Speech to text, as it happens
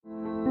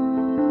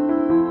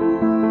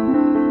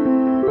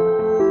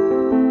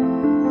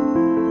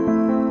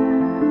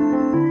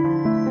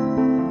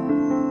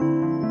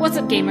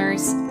What's up,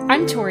 gamers?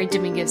 I'm Tori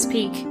Dominguez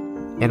Peak.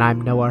 And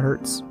I'm Noah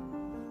Hertz.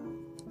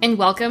 And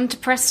welcome to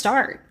Press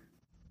Start.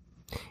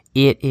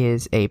 It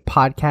is a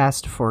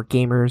podcast for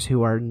gamers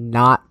who are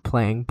not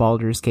playing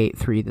Baldur's Gate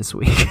 3 this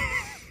week.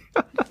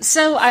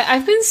 So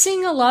I've been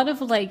seeing a lot of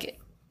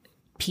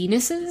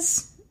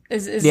penises.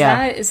 Is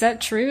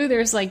that true?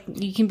 There's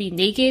you can be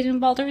naked in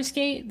Baldur's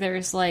Gate.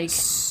 There's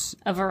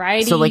a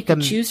variety you can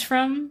choose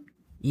from.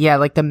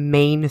 Yeah, the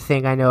main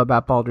thing I know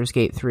about Baldur's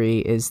Gate 3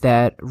 is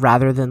that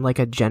rather than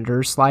a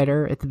gender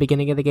slider at the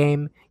beginning of the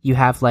game, you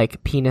have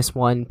penis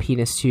 1,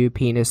 penis 2,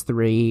 penis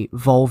 3,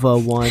 vulva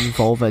 1,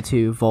 vulva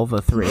 2,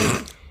 vulva 3.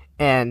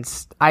 And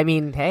I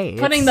mean, hey,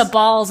 putting the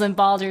balls in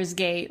Baldur's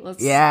Gate.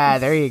 Yeah,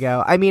 there you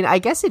go. I mean, I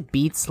guess it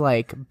beats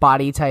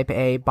body type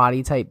A,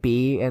 body type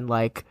B, and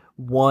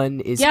one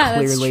is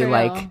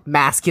clearly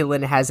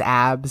masculine, has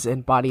abs,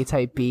 and body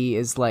type B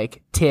is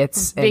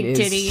tits big and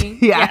titty.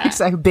 Yeah,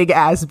 exactly. Big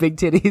ass, big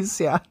titties.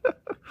 Yeah.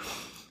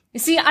 You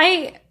see,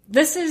 I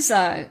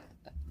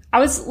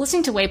was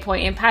listening to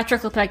Waypoint, and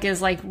Patrick Lepec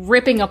is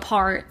ripping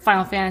apart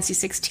Final Fantasy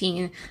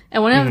 16,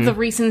 and one of the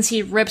reasons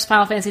he rips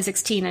Final Fantasy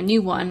 16, a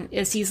new one,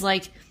 is he's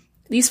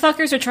these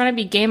fuckers are trying to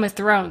be Game of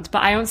Thrones,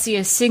 but I don't see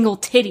a single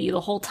titty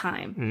the whole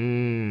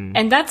time,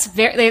 and that's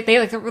very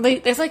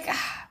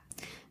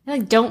they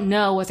don't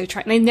know what they're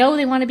trying. They know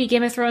they want to be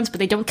Game of Thrones, but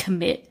they don't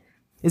commit.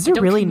 Is there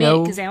really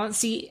no? Because I don't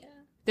see.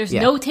 There's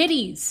no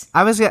titties.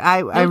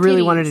 I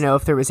really wanted to know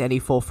if there was any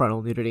full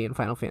frontal nudity in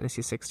Final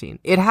Fantasy 16.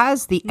 It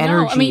has the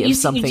energy of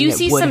something you that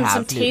see would some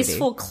have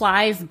tasteful nudity.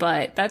 Clive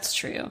butt. That's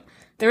true.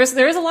 There is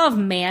a lot of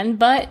man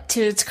butt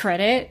to its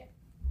credit.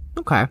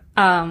 Okay.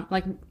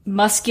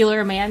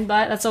 Muscular man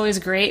butt. That's always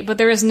great. But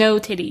there is no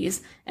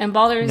titties. And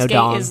Baldur's Gate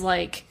dong. is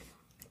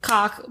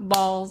cock,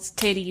 balls,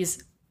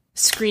 titties,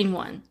 screen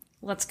one.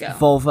 Let's go.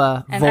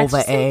 Vulva, and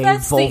vulva A,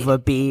 vulva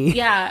B.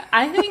 Yeah,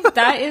 I think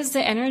that is the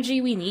energy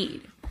we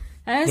need.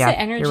 That is the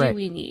energy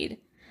we need.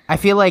 I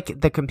feel like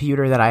the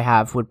computer that I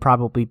have would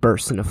probably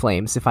burst into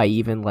flames if I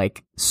even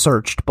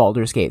searched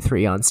Baldur's Gate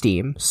 3 on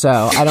Steam. So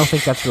I don't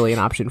think that's really an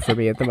option for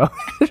me at the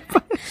moment.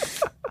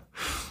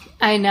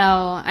 I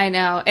know.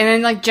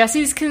 And then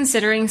Jesse's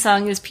considering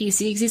selling his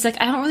PC because he's I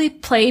don't really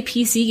play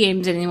PC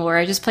games anymore.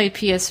 I just play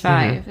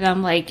PS5. And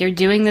I'm you're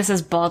doing this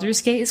as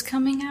Baldur's Gate is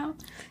coming out?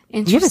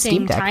 You have a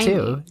Steam Deck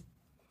too.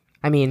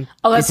 I mean,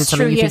 is it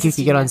something you think you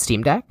could get on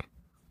Steam Deck?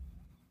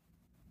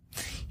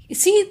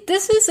 See,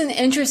 this is an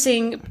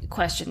interesting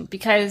question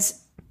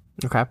because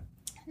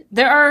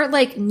there are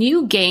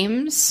new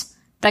games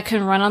that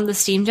can run on the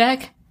Steam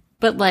Deck,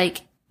 but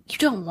you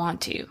don't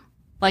want to.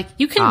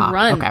 You can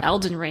run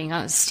Elden Ring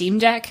on a Steam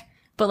Deck,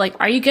 but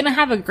are you gonna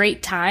have a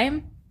great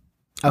time?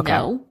 Okay.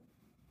 No.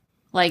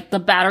 The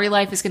battery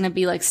life is going to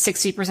be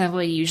 60% of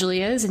what it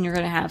usually is, and you're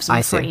going to have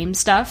some frame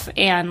stuff,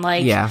 and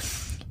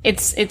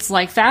it's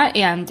like that,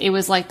 and it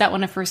was like that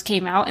when it first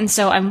came out, and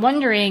so I'm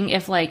wondering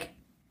if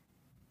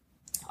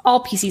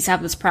all PCs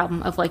have this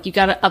problem of you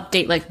got to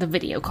update the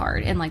video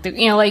card, and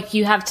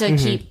you have to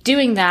keep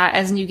doing that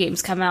as new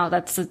games come out.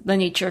 That's the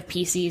nature of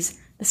PCs.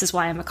 This is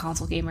why I'm a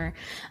console gamer.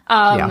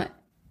 And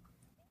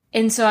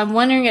so I'm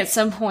wondering at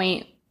some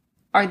point,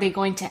 are they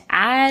going to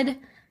add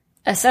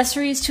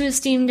accessories to a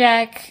Steam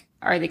Deck?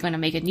 Are they going to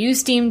make a new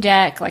Steam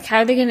Deck? How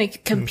are they going to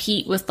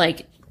compete with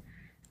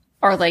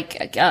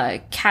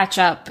catch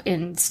up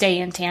and stay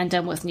in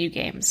tandem with new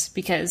games?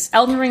 Because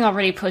Elden Ring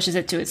already pushes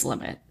it to its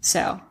limit.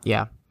 So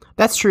yeah,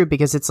 that's true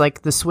because it's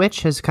the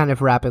Switch has kind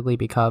of rapidly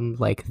become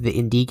the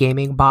indie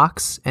gaming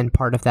box, and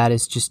part of that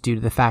is just due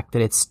to the fact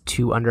that it's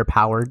too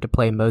underpowered to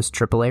play most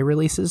AAA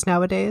releases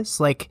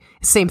nowadays.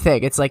 Same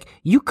thing. It's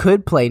you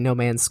could play No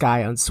Man's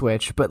Sky on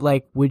Switch, but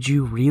would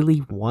you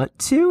really want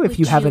to if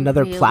you have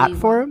another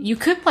platform? You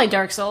could play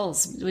Dark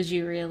Souls. Would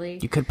you really?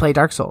 You could play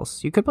Dark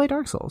Souls.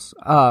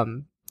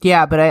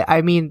 Yeah, but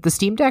I mean, the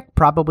Steam Deck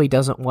probably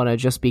doesn't want to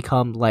just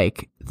become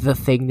the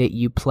thing that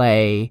you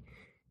play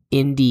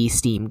indie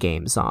Steam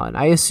games on.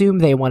 I assume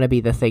they want to be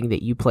the thing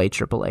that you play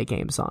AAA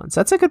games on. So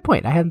that's a good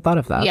point. I hadn't thought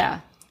of that. Yeah.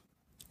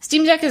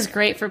 Steam Deck is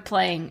great for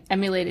playing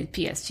emulated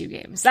PS2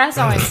 games. That's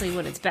honestly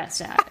what it's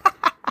best at.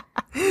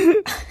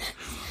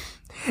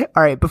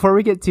 All right, before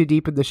we get too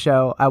deep in the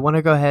show, I want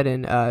to go ahead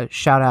and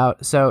shout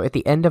out. So at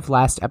the end of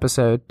last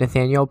episode,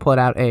 Nathaniel put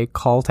out a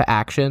call to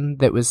action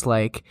that was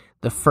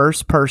the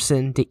first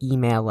person to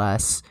email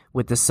us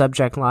with the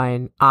subject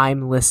line,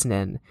 "I'm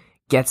listening,"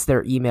 gets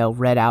their email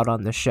read out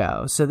on the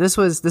show. So this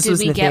was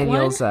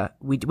Nathaniel's.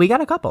 We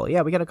got a couple.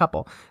 Yeah, we got a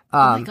couple.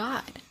 Oh my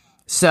god.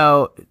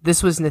 So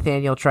this was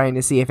Nathaniel trying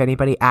to see if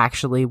anybody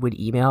actually would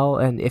email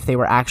and if they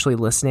were actually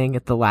listening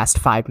at the last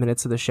 5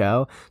 minutes of the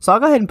show. So I'll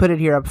go ahead and put it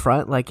here up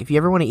front. If you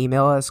ever want to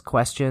email us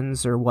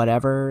questions or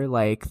whatever,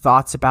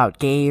 thoughts about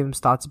games,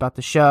 thoughts about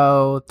the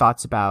show,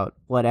 thoughts about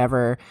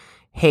whatever,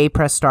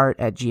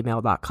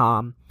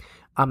 heypressstart@gmail.com.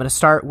 I'm going to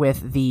start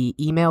with the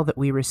email that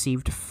we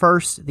received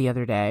first the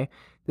other day.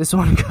 This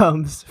one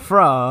comes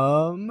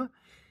from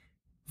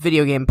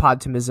Video Game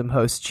Podtimism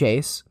host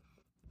Chase.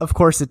 Of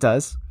course it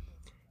does.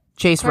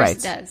 Chase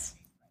writes, it does.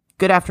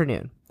 Good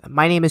afternoon.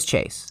 My name is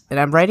Chase, and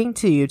I'm writing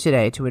to you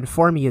today to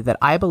inform you that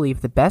I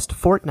believe the best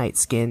Fortnite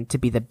skin to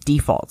be the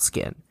default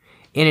skin.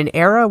 In an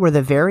era where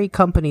the very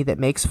company that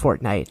makes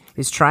Fortnite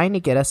is trying to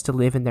get us to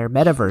live in their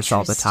metaverse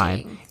all the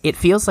time, it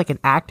feels like an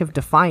act of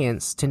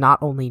defiance to not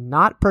only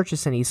not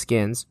purchase any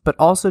skins, but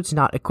also to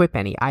not equip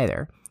any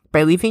either.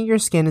 By leaving your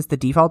skin as the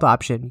default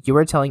option, you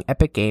are telling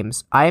Epic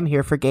Games, I am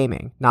here for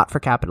gaming, not for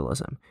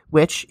capitalism,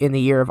 which, in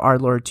the year of our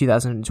Lord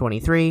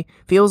 2023,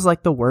 feels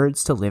like the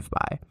words to live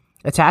by.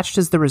 Attached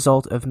is the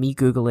result of me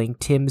Googling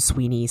Tim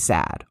Sweeney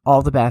sad.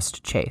 All the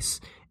best, Chase.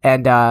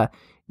 And,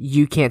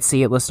 you can't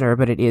see it, listener,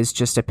 but it is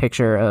just a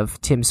picture of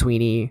Tim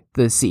Sweeney,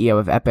 the CEO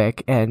of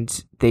Epic,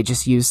 and they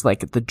just used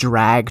like the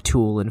drag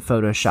tool in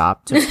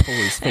Photoshop to pull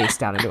his face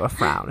down into a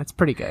frown. It's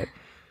pretty good.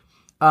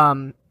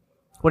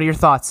 What are your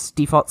thoughts?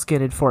 Default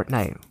skin in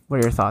Fortnite.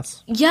 What are your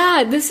thoughts?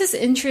 Yeah, this is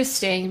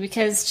interesting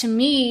because to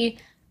me,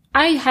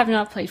 I have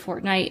not played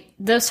Fortnite.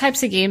 Those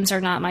types of games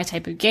are not my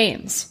type of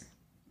games.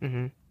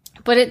 Mm-hmm.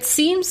 But it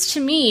seems to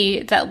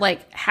me that,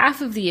 like, half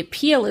of the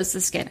appeal is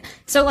the skin.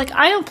 So, like,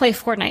 I don't play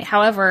Fortnite.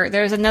 However,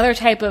 there's another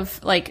type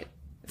of, like,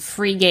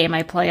 free game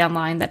I play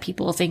online that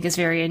people think is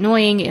very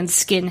annoying and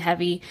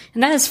skin-heavy,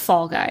 and that is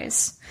Fall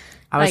Guys.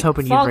 I was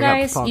hoping you'd bring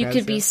up Fall Guys. You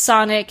could be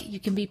Sonic, you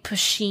can be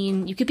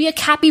Pusheen, you could be a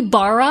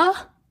capybara.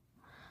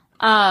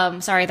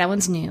 Sorry, that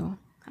one's new.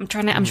 I'm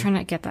trying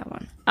to get that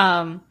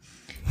one.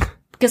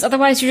 Because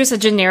otherwise you're just a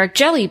generic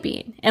jelly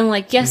bean. And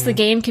like, yes, the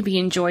game can be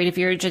enjoyed if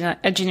you're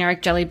a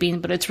generic jelly bean,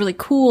 but it's really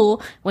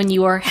cool when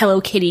you are Hello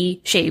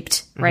Kitty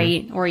shaped,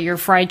 right? Or you're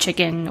fried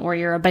chicken, or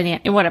you're a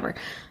banana, whatever.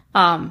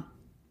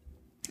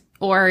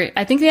 Or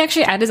I think they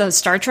actually added a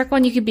Star Trek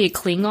one. You could be a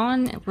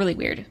Klingon. Really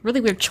weird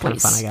choice kind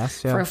of fun, I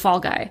guess, for a Fall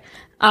Guy.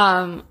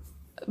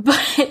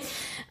 But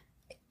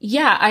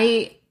yeah,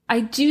 I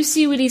do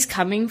see what he's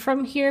coming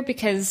from here,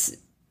 because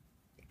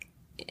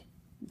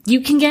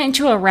you can get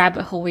into a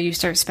rabbit hole where you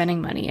start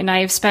spending money. And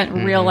I have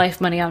spent real life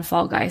money on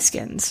Fall Guy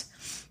skins.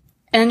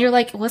 And you're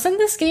like, wasn't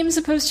this game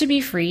supposed to be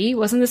free?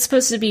 Wasn't this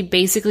supposed to be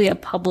basically a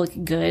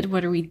public good?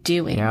 What are we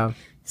doing? Yeah.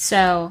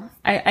 So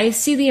I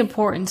see the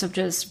importance of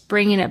just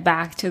bringing it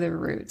back to the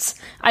roots.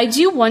 I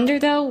do wonder,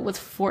 though, with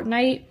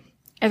Fortnite,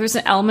 if there's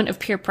an element of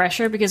peer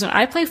pressure, because when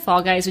I play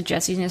Fall Guys with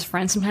Jesse and his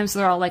friends, sometimes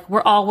they're all like,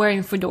 we're all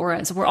wearing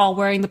fedoras. We're all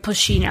wearing the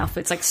Pusheen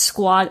outfits, like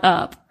squad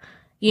up.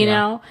 You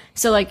know?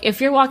 So, like, if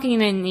you're walking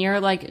in and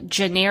you're, like,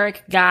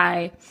 generic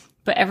guy,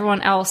 but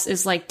everyone else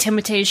is, like,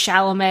 Timothée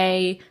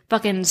Chalamet,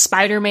 fucking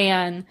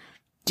Spider-Man,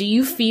 do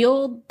you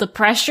feel the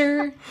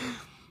pressure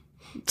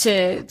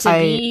to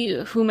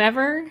be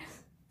whomever?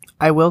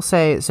 I will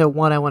say, so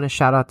one, I want to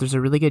shout out, there's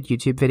a really good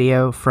YouTube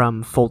video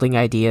from Folding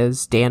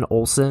Ideas, Dan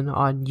Olson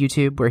on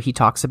YouTube, where he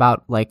talks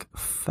about, like,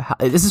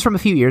 this is from a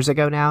few years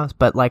ago now,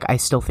 but, like, I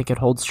still think it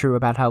holds true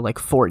about how, like,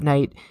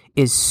 Fortnite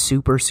is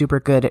super,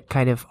 super good at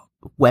kind of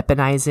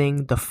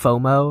weaponizing the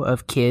FOMO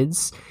of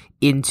kids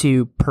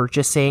into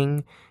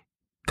purchasing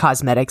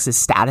cosmetics as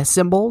status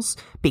symbols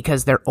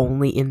because they're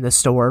only in the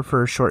store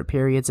for short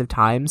periods of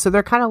time. So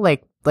they're kind of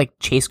like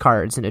chase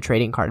cards in a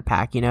trading card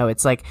pack, you know?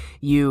 It's like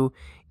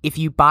if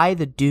you buy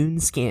the Dune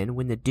skin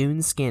when the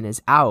Dune skin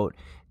is out,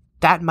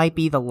 that might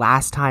be the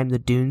last time the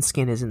Dune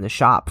skin is in the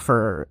shop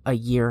for a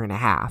year and a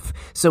half.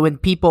 So when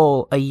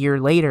people a year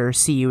later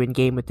see you in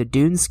game with the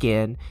Dune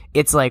skin,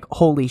 it's like,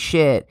 holy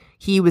shit,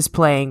 he was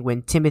playing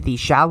when Timothée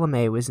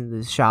Chalamet was in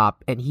the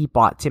shop and he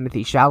bought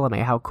Timothée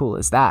Chalamet. How cool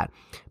is that?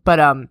 But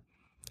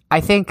I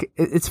think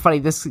it's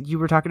funny, you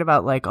were talking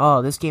about like,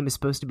 oh, this game is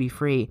supposed to be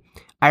free.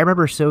 I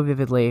remember so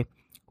vividly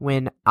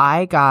when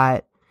I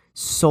got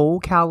Soul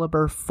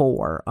Calibur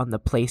 4 on the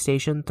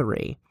PlayStation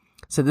 3.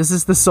 So this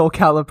is the Soul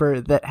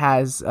Calibur that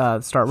has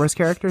Star Wars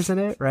characters in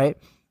it, right?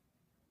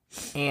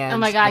 And oh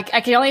my god,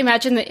 I can only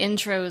imagine the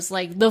intros,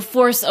 like, The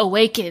Force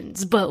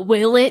Awakens, but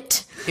will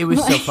it? It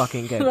was so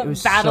fucking good. It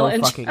was so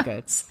fucking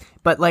good.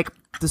 But, like,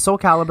 the Soul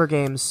Calibur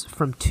games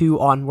from 2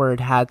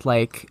 onward had,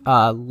 like,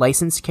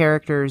 licensed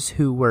characters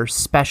who were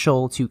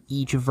special to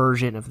each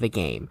version of the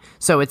game.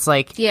 So it's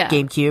like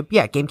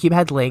GameCube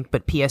had Link,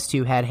 but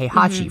PS2 had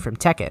Heihachi from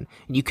Tekken.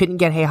 And you couldn't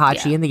get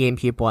Heihachi in the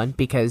GameCube one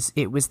because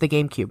it was the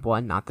GameCube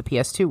one, not the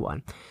PS2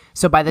 one.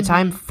 So by the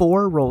time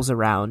 4 rolls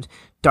around,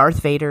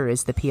 Darth Vader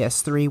is the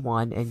PS3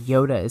 one and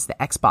Yoda is the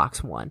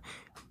Xbox one.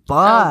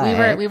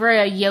 But we were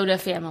a Yoda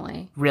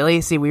family.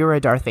 Really? See, we were a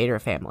Darth Vader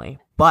family.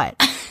 But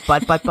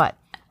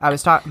I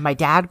was my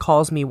dad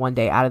calls me one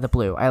day out of the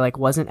blue. I like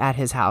wasn't at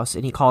his house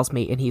and he calls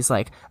me and he's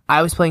like,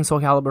 I was playing Soul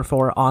Calibur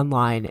 4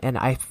 online and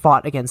I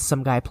fought against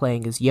some guy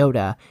playing as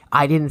Yoda.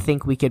 I didn't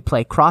think we could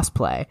play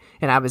crossplay.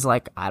 And I was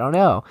like, I don't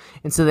know.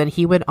 And so then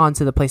he went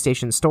onto the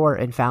PlayStation Store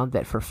and found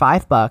that for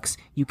 $5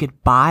 you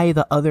could buy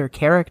the other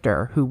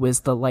character who was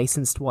the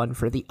licensed one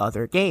for the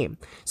other game.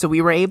 So we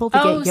were able to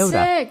get Yoda.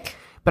 Sick.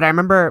 But I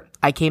remember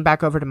I came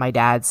back over to my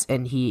dad's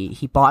and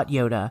he bought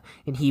Yoda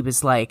and he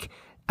was like,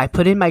 I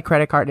put in my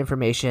credit card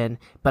information,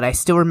 but I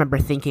still remember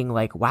thinking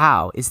like,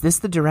 wow, is this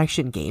the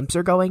direction games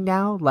are going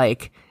now?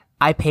 Like,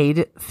 I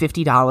paid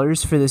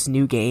 $50 for this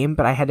new game,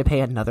 but I had to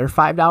pay another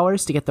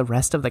 $5 to get the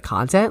rest of the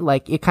content.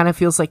 Like, it kind of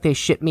feels like they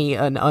shipped me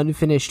an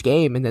unfinished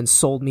game and then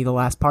sold me the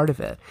last part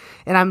of it.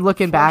 And I'm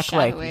looking back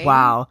like,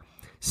 wow,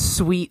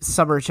 sweet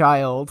summer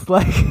child.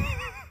 Like,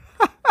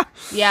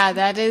 yeah,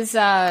 that is,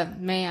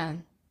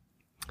 man.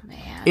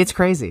 It's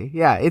crazy.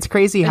 Yeah, it's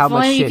crazy how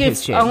much shit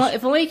has changed.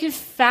 If only you could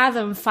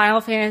fathom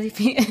Final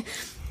Fantasy...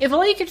 If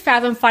only you could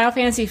fathom Final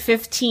Fantasy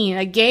 15,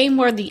 a game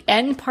where the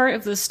end part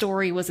of the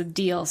story was a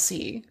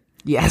DLC.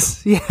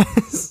 Yes.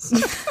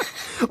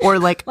 Or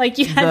like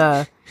you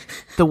had...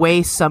 the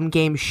way some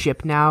games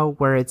ship now,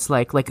 where it's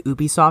like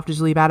Ubisoft is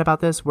really bad about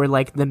this, where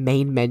like the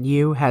main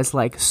menu has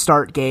like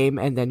start game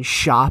and then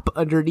shop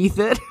underneath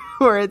it,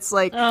 where it's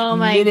like oh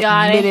my god,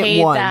 I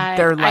hate one, that.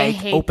 they're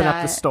like open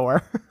up the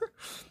store.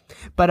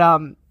 But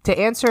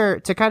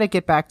to kind of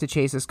get back to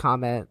Chase's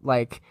comment,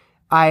 like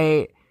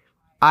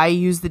I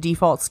use the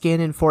default skin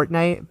in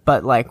Fortnite,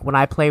 but like when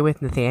I play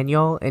with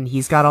Nathaniel and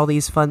he's got all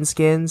these fun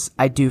skins,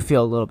 I do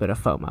feel a little bit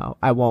of FOMO.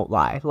 I won't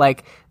lie.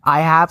 Like,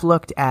 I have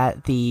looked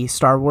at the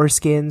Star Wars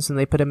skins when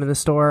they put them in the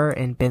store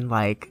and been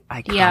like,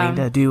 I kind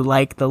of do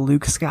like the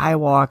Luke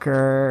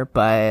Skywalker,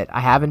 but I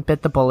haven't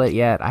bit the bullet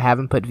yet. I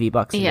haven't put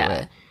V-Bucks into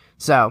it.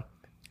 So,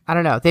 I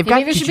don't know. They've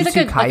got Jujutsu should be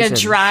like a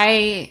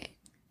dry...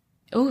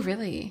 Oh,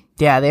 really?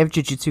 Yeah, they have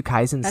Jujutsu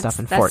Kaisen stuff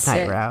in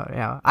Fortnite route.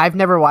 Yeah, I've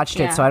never watched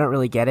it, so I don't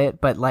really get it.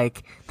 But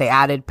like, they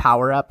added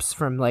power-ups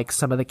from like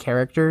some of the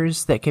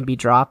characters that can be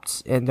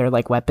dropped in their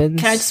like weapons.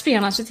 Can I just be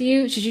honest with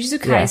you? Jujutsu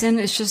Kaisen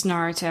is just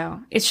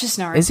Naruto. It's just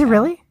Naruto. Is it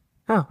really?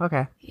 Oh,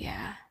 okay.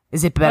 Yeah.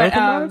 Is it better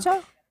than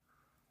Naruto?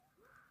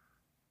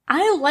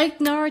 I liked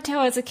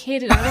Naruto as a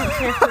kid, and I don't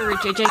care for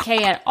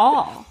JJK at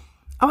all.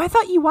 Oh, I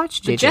thought you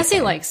watched JJK. But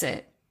Jesse likes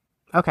it.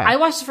 Okay. I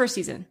watched the first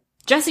season.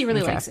 Jesse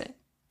really likes it.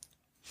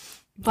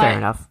 But fair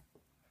enough.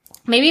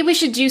 Maybe we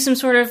should do some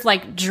sort of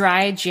like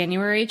dry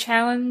January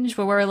challenge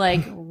where we're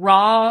like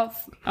raw.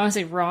 I want to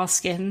say raw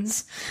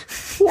skins.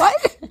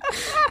 What?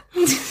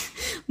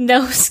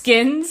 No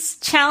skins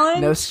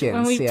challenge. No skins.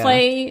 When we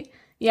play,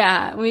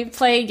 when we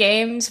play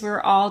games,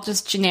 we're all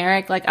just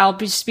generic. Like I'll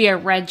just be a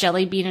red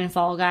jelly bean in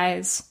Fall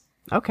Guys.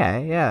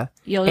 Okay, yeah.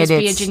 You'll just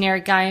be a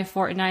generic guy in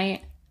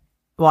Fortnite.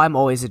 Well, I'm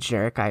always a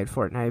generic guy in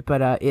Fortnite,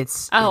 but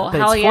it's hell it's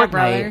yeah, Fortnite,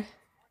 brother.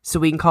 So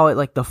we can call it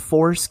like the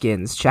Four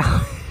Skins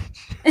challenge.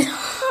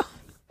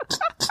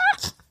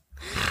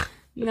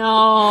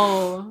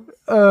 No.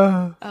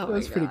 That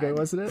was pretty good,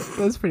 wasn't it? That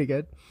was pretty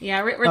good.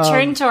 Yeah,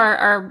 return to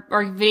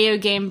our video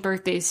game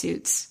birthday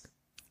suits.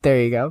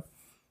 There you go.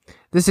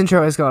 This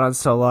intro has gone on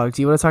so long.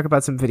 Do you want to talk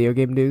about some video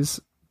game news?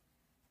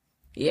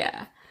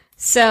 Yeah.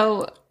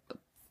 So,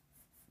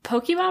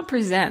 Pokemon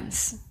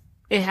Presents.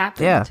 It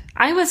happened. Yeah.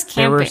 I was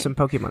camping. There were some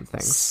Pokemon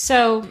things.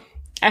 So,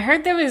 I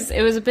heard it was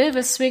a bit of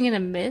a swing and a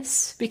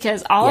miss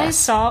because I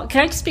saw...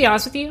 Can I just be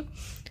honest with you?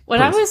 When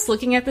Please. I was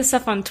looking at this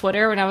stuff on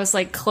Twitter, when I was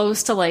like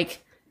close to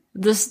like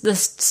this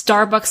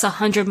Starbucks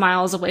 100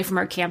 miles away from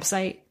our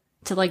campsite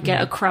to like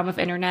get a crumb of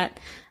internet,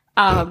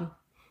 the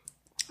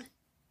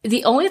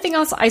only thing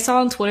else I saw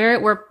on Twitter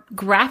were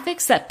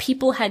graphics that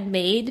people had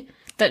made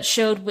that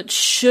showed what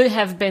should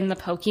have been the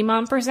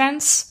Pokemon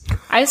Presents.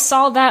 I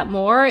saw that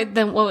more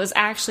than what was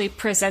actually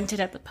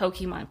presented at the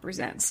Pokemon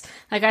Presents.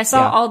 Like, I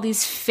saw all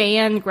these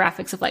fan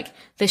graphics of, like,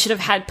 they should have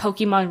had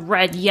Pokemon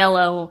Red,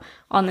 Yellow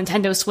on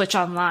Nintendo Switch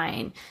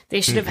Online.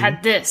 They should have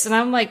had this. And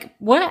I'm like,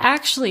 what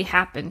actually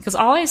happened? Because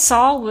all I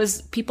saw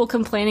was people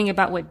complaining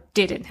about what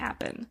didn't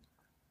happen.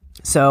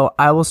 So,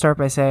 I will start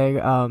by saying,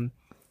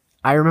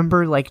 I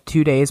remember like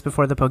 2 days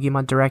before the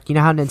Pokemon Direct, you know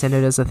how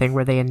Nintendo does the thing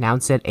where they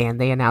announce it and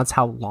they announce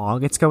how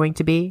long it's going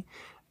to be?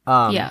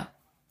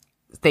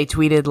 They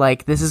tweeted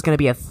like, this is going to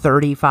be a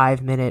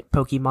 35-minute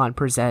Pokemon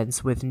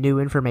Presents with new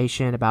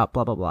information about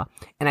blah, blah, blah.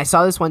 And I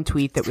saw this one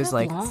tweet that was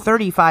like, long.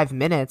 35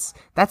 minutes?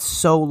 That's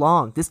so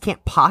long. This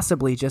can't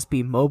possibly just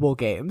be mobile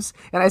games.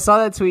 And I saw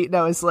that tweet and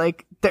I was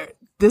like,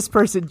 this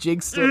person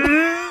jinxed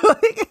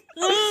it.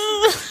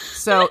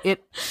 So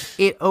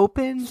it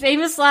opened...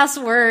 Famous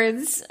last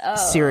words. Oh,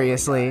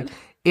 seriously.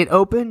 It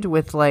opened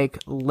with, like,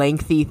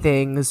 lengthy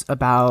things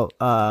about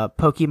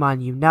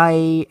Pokemon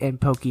Unite and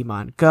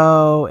Pokemon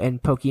Go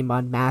and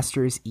Pokemon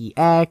Masters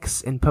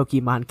EX and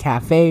Pokemon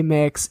Cafe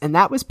Mix, and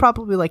that was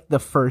probably, like, the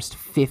first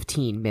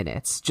 15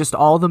 minutes. Just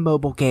all the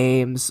mobile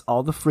games,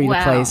 all the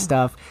free-to-play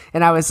stuff.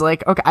 And I was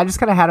like, okay, I just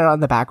kind of had it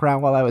on the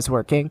background while I was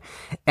working.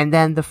 And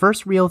then the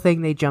first real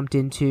thing they jumped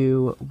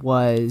into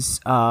was,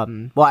 well, I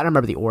don't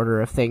remember the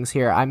order of things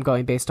here. I'm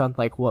going based on,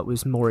 like, what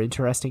was more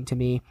interesting to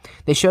me.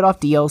 They showed off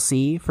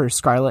DLC for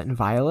Scarlet and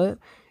Violet.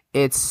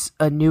 It's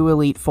a new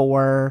Elite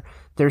Four.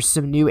 There's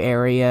some new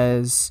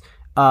areas.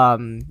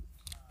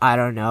 I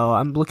don't know.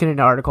 I'm looking at an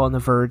article on The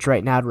Verge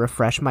right now to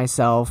refresh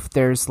myself.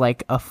 There's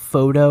like a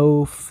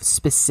photo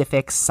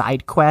specific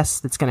side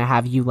quest that's going to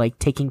have you like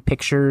taking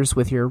pictures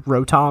with your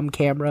Rotom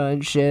camera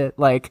and shit.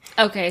 Like,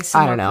 okay, so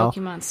more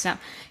Pokemon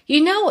stuff.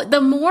 You know,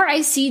 the more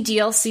I see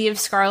DLC of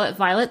Scarlet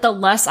Violet, the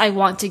less I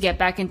want to get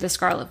back into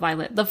Scarlet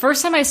Violet. The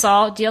first time I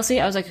saw DLC,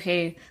 I was like,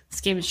 okay,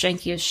 this game is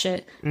janky as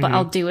shit, but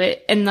I'll do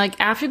it. And like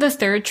after the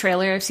third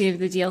trailer I've seen of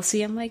the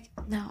DLC, I'm like,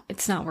 no,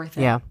 it's not worth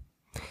it. Yeah.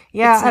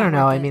 Yeah, I don't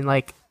know. I mean,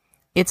 like,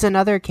 it's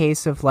another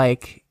case of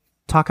like,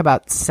 talk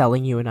about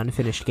selling you an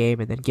unfinished game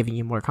and then giving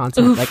you more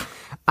content. Oof. Like,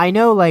 I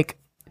know like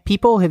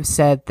people have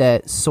said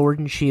that Sword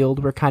and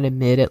Shield were kind of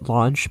mid at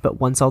launch, but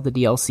once all the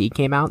DLC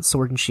came out,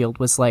 Sword and Shield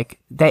was like,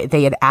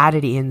 they had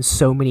added in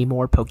so many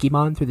more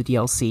Pokemon through the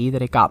DLC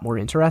that it got more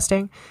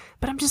interesting.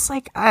 But I'm just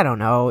like, I don't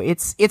know.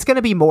 It's going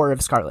to be more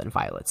of Scarlet and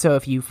Violet. So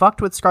if you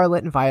fucked with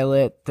Scarlet and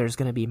Violet, there's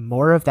going to be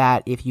more of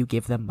that if you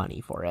give them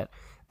money for it.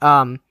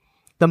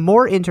 The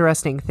more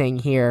interesting thing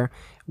here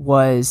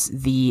was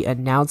the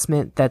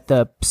announcement that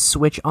the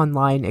Switch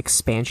Online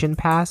expansion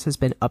pass has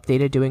been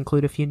updated to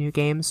include a few new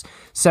games.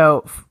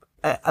 So,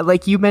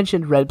 like you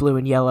mentioned Red, Blue,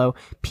 and Yellow,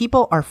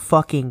 people are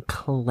fucking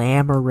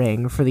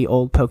clamoring for the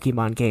old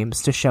Pokemon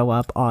games to show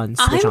up on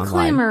Switch Online. I'm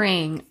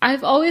clamoring.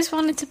 I've always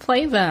wanted to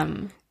play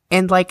them.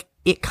 And, like,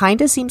 it kind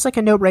of seems like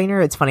a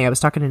no-brainer. It's funny, I was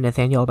talking to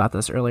Nathaniel about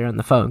this earlier on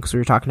the phone because we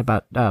were talking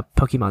about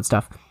Pokemon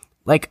stuff.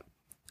 Like,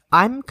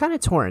 I'm kind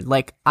of torn.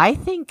 Like, I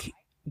think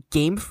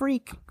Game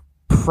Freak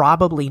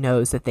probably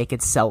knows that they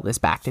could sell this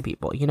back to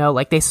people. You know,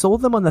 like they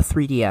sold them on the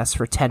 3DS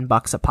for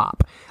 $10 a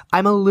pop.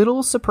 I'm a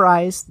little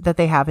surprised that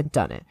they haven't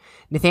done it.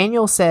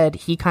 Nathaniel said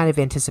he kind of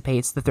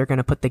anticipates that they're going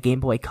to put the Game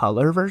Boy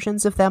Color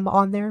versions of them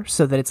on there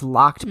so that it's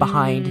locked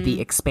behind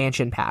the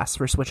expansion pass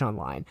for Switch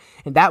Online.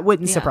 And that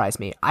wouldn't surprise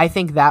me. I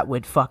think that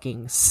would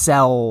fucking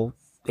sell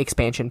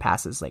expansion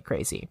passes like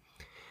crazy.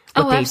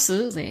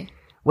 Absolutely.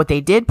 What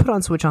they did put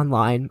on Switch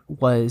Online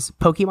was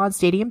Pokemon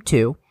Stadium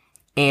 2,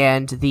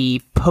 and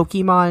the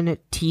Pokemon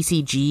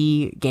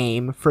TCG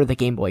game for the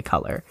Game Boy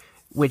Color,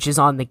 which is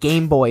on the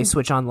Game Boy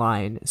Switch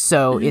Online,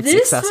 so it's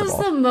accessible. This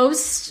was the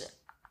most...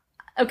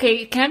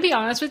 Okay, can I be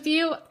honest with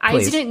you?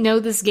 Please. I didn't know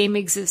this game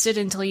existed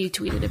until you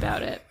tweeted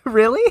about it.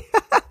 Really?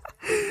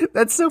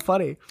 That's so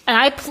funny. And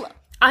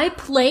I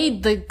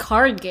played the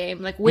card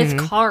game, like, with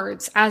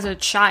cards as a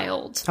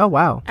child. Oh,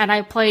 wow. And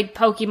I played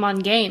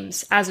Pokemon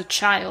games as a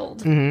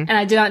child. And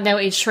I did not know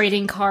a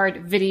trading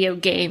card video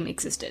game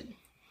existed.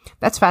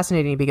 That's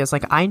fascinating because,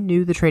 like, I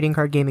knew the trading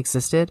card game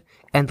existed,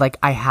 and, like,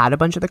 I had a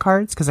bunch of the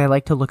cards because I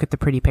like to look at the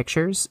pretty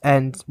pictures,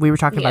 and we were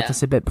talking about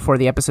this a bit before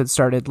the episode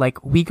started.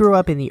 Like, we grew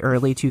up in the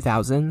early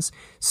 2000s,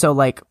 so,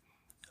 like,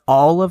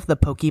 all of the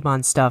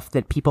Pokemon stuff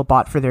that people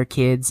bought for their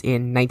kids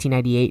in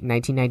 1998 and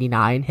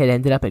 1999 had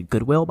ended up at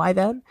Goodwill by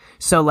then.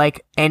 So,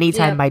 like,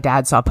 anytime my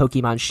dad saw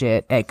Pokemon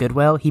shit at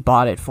Goodwill, he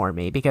bought it for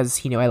me because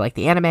he knew I liked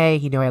the anime,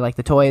 he knew I liked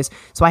the toys.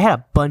 So I had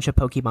a bunch of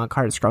Pokemon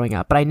cards growing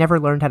up, but I never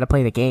learned how to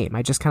play the game.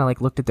 I just kind of,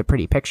 like, looked at the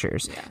pretty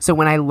pictures. Yeah. So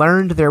when I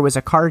learned there was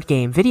a card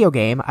game, video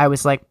game, I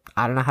was like,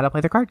 I don't know how to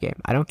play the card game.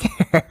 I don't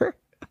care.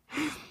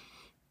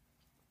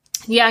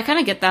 Yeah, I kind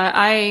of get that.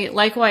 I,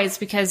 likewise,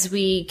 because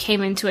we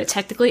came into it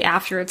technically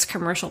after its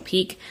commercial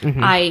peak,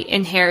 I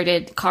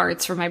inherited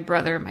cards from my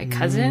brother and my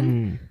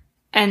cousin.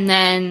 And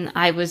then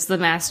I was the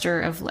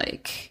master of,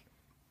 like,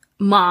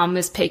 mom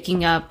is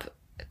picking up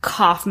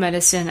cough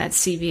medicine at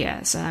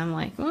CVS. And I'm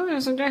like, oh,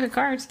 there's a deck of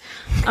cards.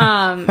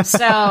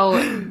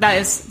 So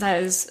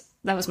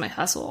that was my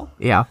hustle.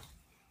 Yeah.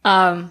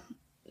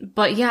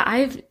 But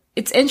yeah,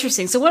 it's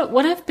interesting. So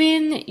what have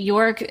been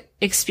your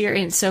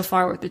experience so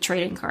far with the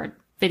trading card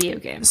video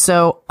game?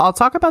 So I'll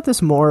talk about this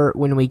more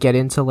when we get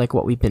into like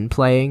what we've been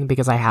playing,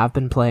 because I have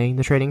been playing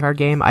the trading card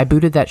game. I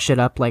booted that shit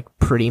up like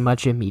pretty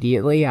much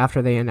immediately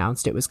after they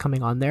announced it was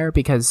coming on there,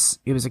 because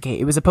it was a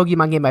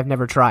Pokemon game I've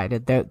never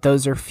tried.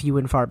 Those are few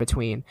and far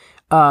between.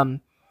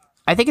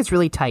 I think it's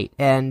really tight,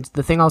 and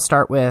the thing I'll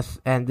start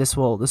with, and this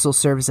will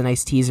serve as a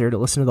nice teaser to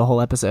listen to the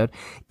whole episode.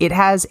 It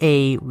has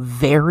a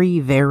very,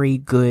 very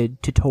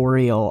good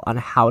tutorial on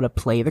how to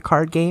play the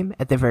card game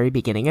at the very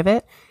beginning of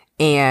it,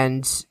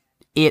 and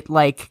it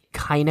like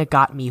kind of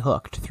got me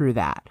hooked through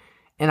that.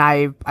 And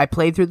I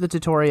played through the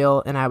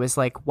tutorial and I was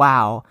like,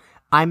 wow,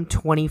 I'm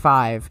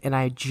 25 and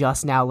I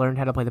just now learned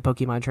how to play the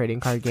Pokemon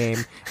trading card game.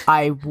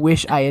 I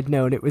wish I had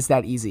known it was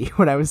that easy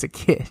when I was a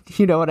kid.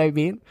 You know what I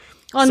mean?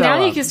 Well, so,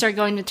 now you can start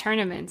going to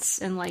tournaments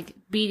and like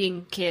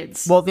beating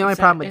kids. Well, the only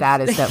problem with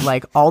that is that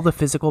like all the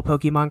physical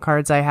Pokemon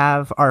cards I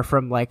have are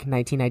from like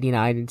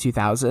 1999 and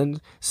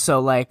 2000.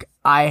 So like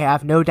I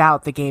have no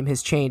doubt the game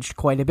has changed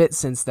quite a bit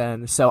since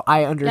then. So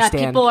I understand.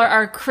 Yeah, people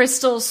are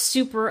crystals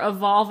super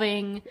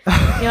evolving.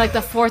 Like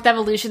the fourth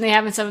evolution they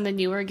have in some of the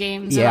newer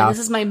games. Yeah. Like,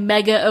 this is my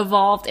mega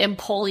evolved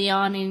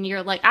Empoleon, and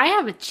you're like, I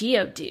have a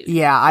Geodude.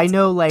 Yeah, I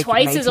know like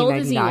twice as old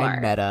as you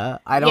are. Meta.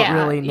 I don't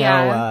really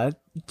know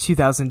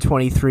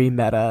 2023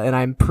 meta, and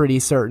I'm pretty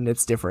certain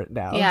it's different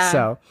now.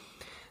 Yeah.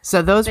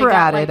 So those were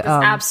added. Like, this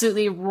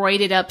absolutely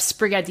roided up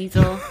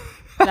Sprigatito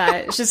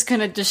that is just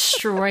gonna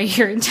destroy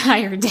your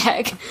entire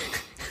deck.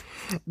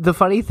 The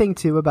funny thing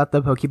too about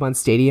the Pokemon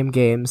Stadium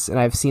games, and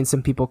I've seen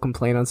some people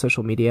complain on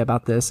social media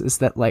about this, is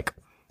that like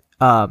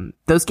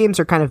those games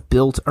are kind of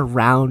built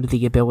around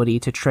the ability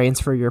to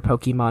transfer your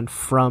Pokemon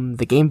from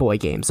the Game Boy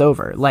games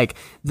over. Like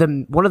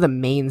one of the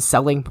main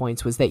selling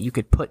points was that you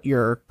could put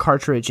your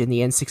cartridge in the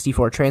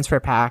N64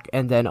 transfer pack,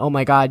 and then oh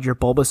my god, your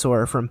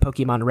Bulbasaur from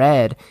Pokemon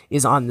Red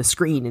is on the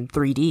screen in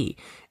 3D,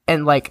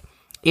 and like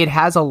it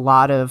has a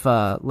lot of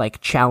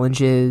like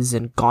challenges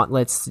and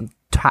gauntlets and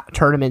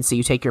tournaments that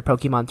you take your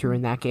Pokemon through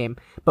in that game,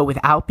 but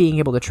without being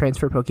able to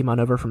transfer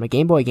Pokemon over from a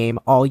Game Boy game,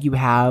 all you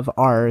have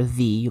are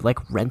the like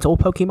rental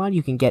Pokemon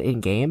you can get in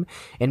game.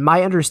 And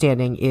my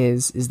understanding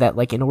is that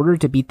like in order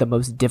to beat the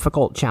most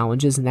difficult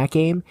challenges in that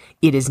game,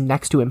 it is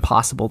next to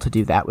impossible to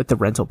do that with the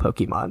rental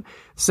Pokemon.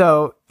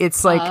 So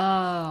it's like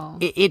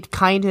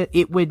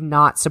it would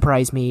not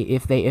surprise me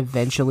if they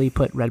eventually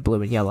put Red,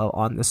 Blue, and Yellow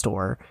on the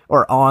store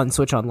or on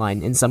Switch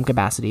Online in some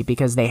capacity,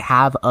 because they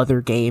have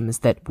other games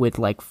that would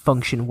like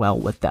function well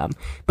with them.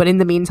 But in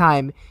the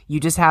meantime, you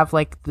just have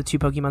like the two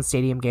Pokemon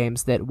Stadium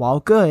games that, while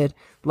good,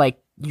 like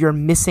you're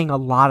missing a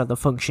lot of the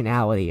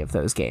functionality of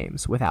those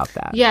games without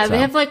that. Yeah, so. They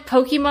have like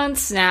Pokemon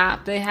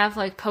Snap. They have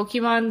like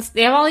Pokemon's.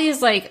 They have all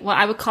these like what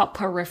I would call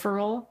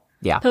peripheral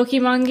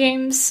Pokemon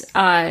games.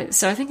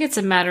 So I think it's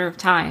a matter of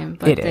time.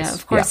 But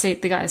of course, they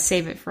gotta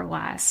save it for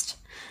last.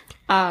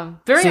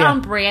 Very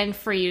on brand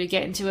for you to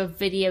get into a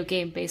video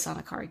game based on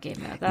a card game,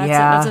 though.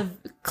 That's a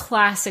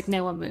classic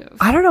Noah move.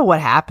 I don't know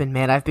what happened,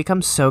 man. I've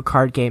become so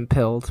card game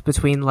pilled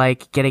between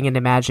like getting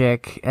into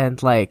Magic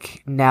and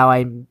like now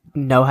I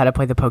know how to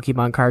play the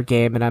Pokemon card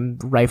game, and I'm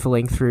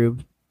rifling through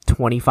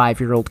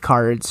 25-year-old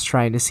cards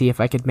trying to see if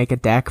I could make a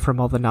deck from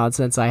all the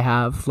nonsense I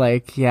have.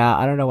 Like, yeah,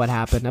 I don't know what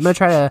happened. I'm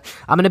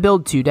gonna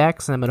build 2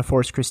 decks, and I'm gonna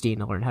force Christine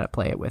to learn how to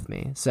play it with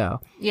me. So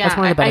that's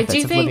one of the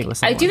benefits of living with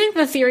someone. I do think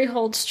the theory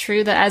holds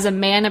true that as a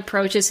man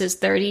approaches his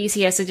 30s,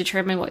 he has to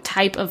determine what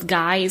type of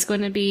guy he's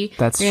going to be.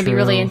 That's You're going to be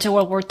really into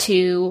World War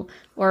II,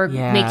 or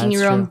making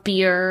your own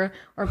beer,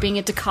 or being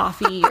into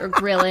coffee or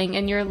grilling,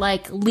 and you're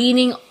like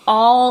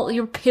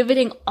you're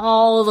pivoting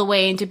all the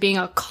way into being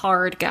a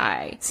card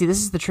guy. See, this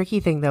is the tricky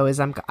thing though, is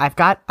I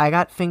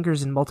got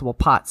fingers in multiple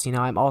pots, you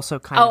know. I'm also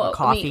kind of a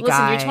coffee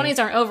guy. Listen, your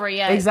 20s aren't over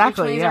yet.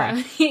 Exactly,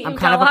 yeah. I'm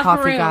kind of a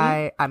coffee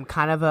guy. I'm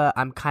kind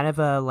of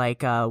a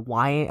like a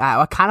wine.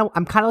 I'm kind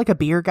of like a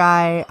beer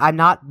guy. I'm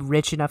not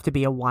rich enough to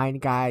be a wine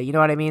guy. You know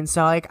what I mean?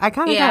 So like I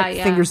kind of got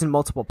fingers in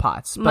multiple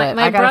pots. But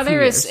my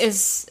brother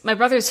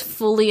is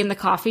fully in the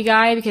coffee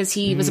guy because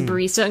he was a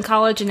barista in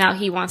college, and now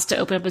he wants to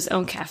open up his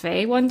own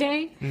cafe one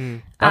day. Oh,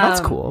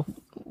 that's cool.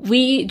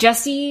 We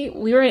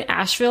were in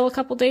Asheville a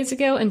couple days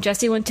ago, and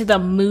Jesse went to the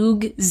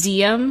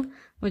Moog-zeum,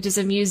 which is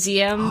a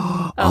museum.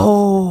 Like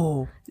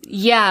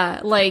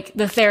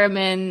the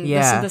theremin, the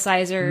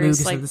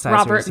synthesizers, like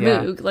Robert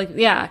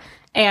Moog,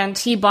 and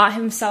he bought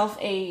himself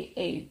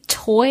a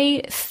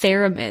toy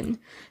theremin.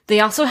 They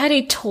also had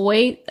a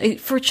toy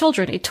for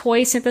children, a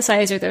toy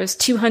synthesizer that was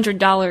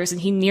 $200, and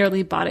he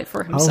nearly bought it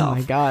for himself. Oh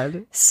my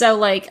god! So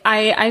like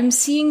I'm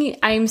seeing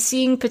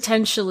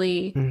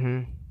potentially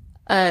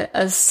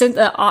a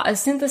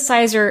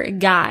synthesizer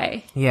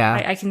guy.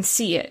 Yeah, I can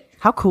see it.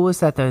 How cool is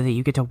that though, that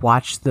you get to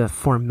watch the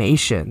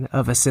formation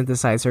of a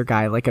synthesizer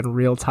guy like in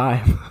real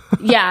time?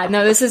 Yeah,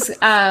 no, this is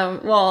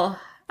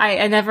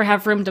I never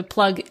have room to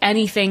plug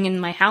anything in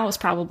my house,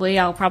 probably.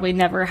 I'll probably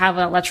never have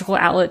an electrical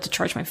outlet to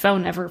charge my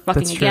phone ever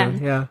fucking That's again.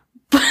 True, yeah.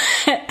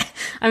 But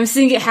I'm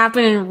seeing it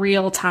happen in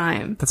real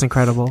time. That's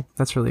incredible.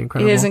 That's really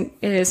incredible. It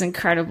is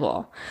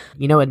incredible.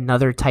 You know,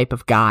 another type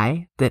of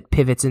guy that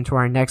pivots into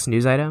our next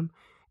news item?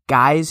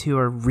 Guys who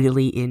are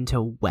really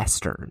into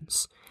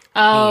Westerns.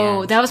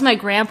 Oh, that was my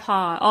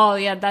grandpa. Oh,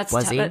 yeah,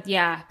 was he?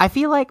 Yeah. I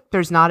feel like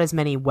there's not as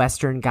many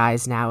Western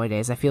guys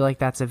nowadays. I feel like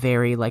that's a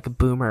very, like,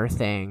 boomer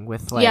thing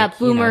with, like,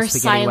 boomer,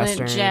 silent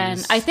Westerns. Gen.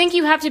 I think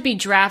you have to be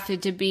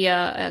drafted to be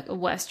a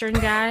Western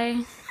guy.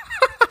 I'm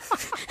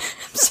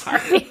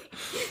sorry.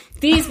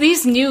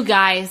 These new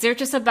guys, they're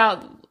just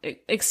about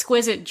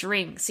exquisite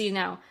drinks, you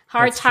know.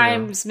 Hard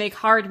times make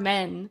hard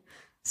men.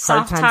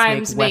 Soft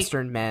times make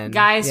Western men.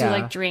 Guys who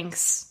like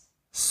drinks.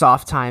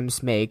 Soft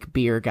times make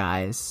beer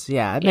guys.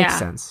 Yeah, it makes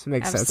sense. It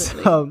makes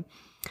absolutely. sense.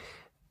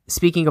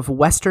 Speaking of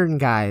Western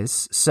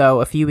guys, so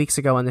a few weeks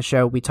ago on the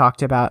show, we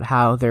talked about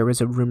how there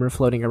was a rumor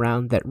floating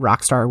around that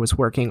Rockstar was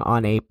working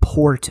on a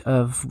port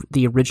of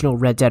the original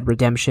Red Dead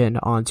Redemption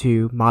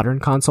onto modern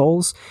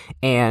consoles.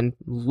 And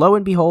lo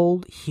and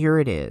behold, here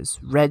it is.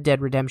 Red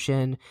Dead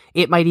Redemption.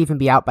 It might even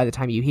be out by the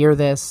time you hear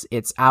this.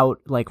 It's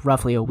out like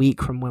roughly a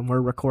week from when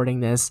we're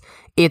recording this.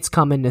 It's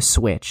coming to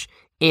Switch.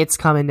 It's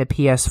coming to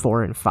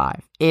PS4 and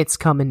 5. It's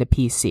coming to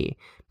PC.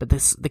 But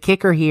the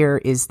kicker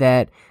here is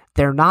that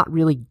they're not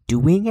really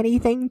doing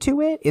anything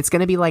to it. It's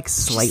going to be like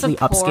slightly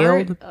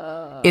upscaled.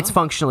 It's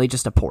functionally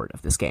just a port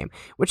of this game,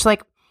 which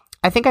like,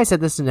 I think I said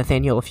this to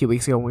Nathaniel a few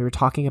weeks ago when we were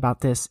talking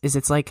about this, is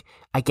it's like,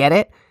 I get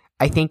it.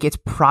 I think it's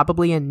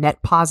probably a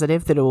net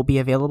positive that it will be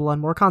available on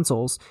more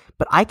consoles,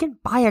 but I can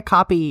buy a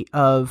copy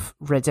of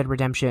Red Dead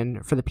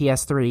Redemption for the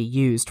PS3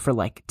 used for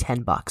like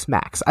 $10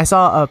 max. I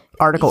saw a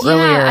article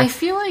earlier. I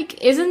feel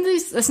like isn't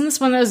this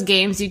one of those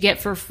games you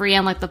get for free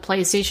on like the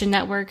PlayStation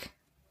Network?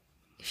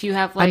 If you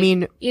have like, I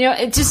mean,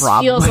 it just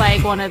feels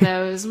like one of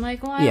those. I'm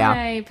like, why would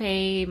I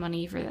pay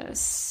money for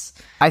this?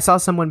 I saw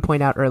someone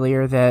point out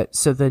earlier that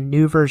so the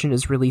new version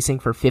is releasing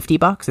for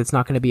 $50. It's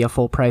not going to be a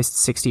full priced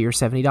 $60 or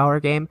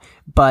 $70 game,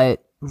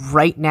 but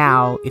right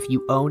now, if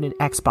you own an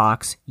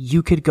Xbox,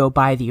 you could go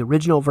buy the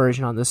original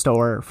version on the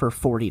store for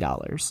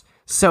 $40.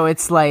 So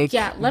it's like,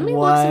 let me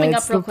look something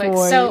up real quick.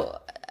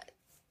 So,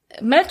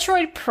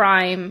 Metroid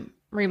Prime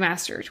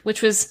Remastered,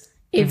 which was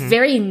a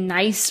very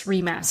nice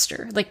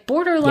remaster, like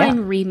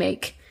borderline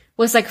remake,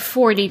 was like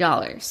 $40.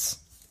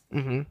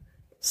 Mm-hmm.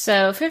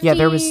 So 50. Yeah,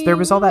 there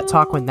was all that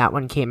talk when that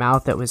one came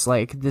out that was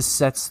like, this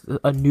sets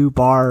a new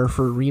bar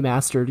for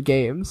remastered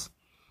games.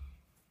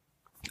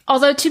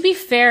 Although, to be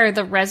fair,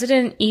 the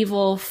Resident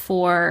Evil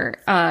 4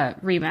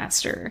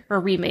 remaster, or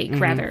remake,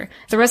 rather,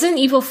 the Resident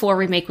Evil 4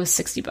 remake was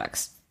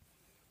 $60.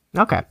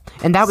 Okay.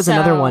 And that was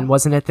another one,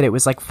 wasn't it, that it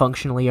was like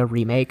functionally a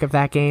remake of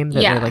that game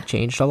that they like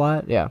changed a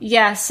lot? Yeah.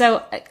 Yeah,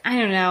 so I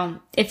don't know.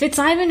 If it's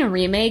not even a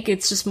remake,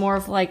 it's just more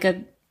of like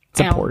a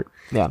port.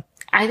 Yeah.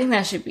 I think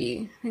that should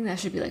be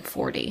like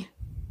 40.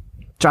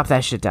 Drop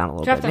that shit down a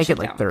little bit. Make it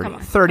like 30.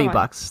 $30.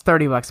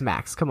 $30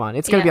 max. Come on.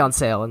 It's going to be on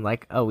sale in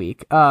like a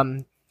week.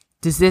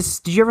 Did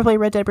you ever play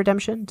Red Dead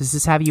Redemption? Does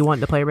this have you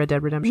wanting to play Red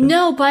Dead Redemption?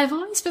 No, but I've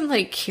always been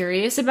like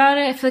curious about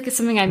it. I feel like it's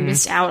something I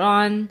missed out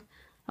on.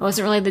 I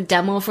wasn't really the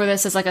demo for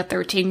this as like a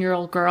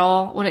 13-year-old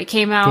girl when it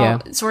came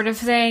out, sort of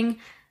thing.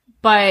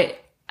 But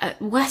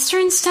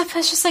Western stuff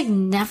has just like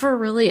never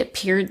really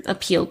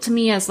appealed to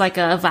me as like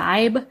a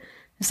vibe.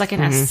 It's like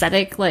an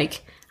aesthetic.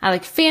 Like I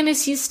like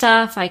fantasy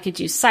stuff. I could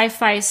do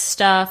sci-fi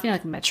stuff,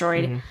 like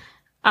Metroid,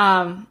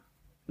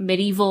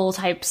 medieval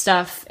type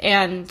stuff,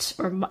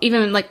 or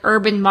even like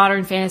urban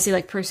modern fantasy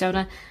like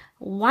Persona.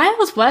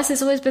 Wild West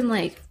has always been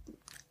like,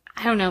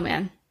 I don't know,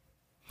 man.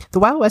 The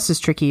Wild West is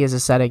tricky as a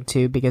setting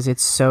too because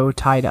it's so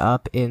tied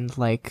up in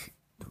like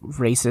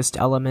racist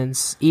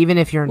elements. Even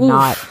if you're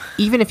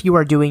even if you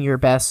are doing your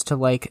best to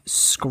like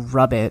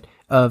scrub it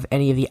of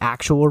any of the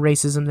actual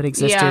racism that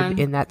existed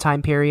in that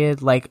time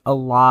period, like a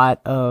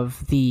lot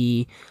of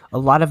the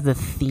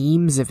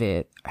themes of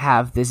it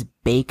have this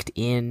baked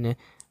in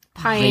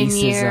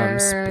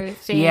pioneer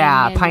thing,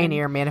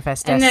 pioneer,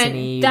 manifest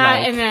destiny,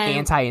 and then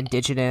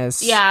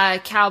anti-indigenous,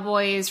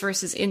 cowboys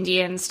versus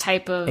Indians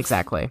type of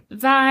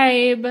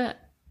vibe.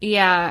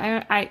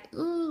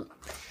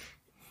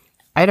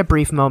 I had a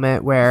brief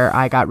moment where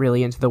I got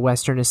really into the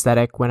Western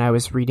aesthetic when I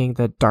was reading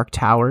the Dark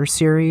Tower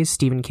series,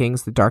 Stephen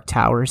King's The Dark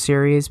Tower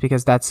series,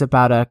 because that's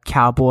about a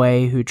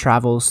cowboy who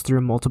travels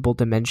through multiple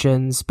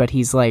dimensions, but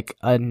he's like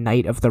a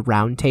knight of the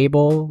round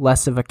table,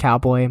 less of a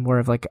cowboy, more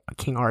of like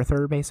King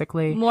Arthur,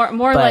 basically. More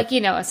like,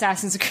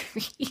 Assassin's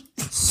Creed.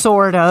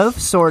 Sort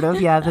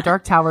of. Yeah, The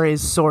Dark Tower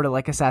is sort of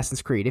like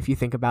Assassin's Creed, if you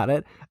think about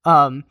it.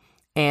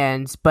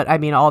 But I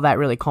mean, all that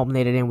really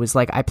culminated in was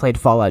like, I played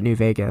Fallout New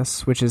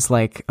Vegas, which is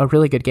like a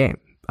really good game.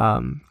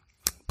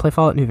 Play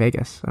Fallout New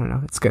Vegas. I don't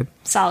know. It's good.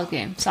 Solid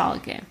game.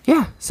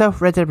 Yeah. So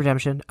Red Dead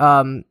Redemption.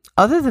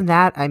 Other than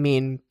that, I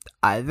mean,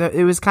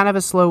 it was kind of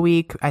a slow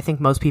week. I think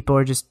most people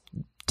are just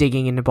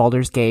digging into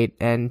Baldur's Gate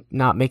and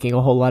not making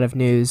a whole lot of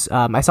news.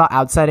 I saw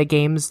outside of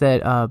games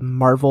that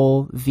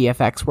Marvel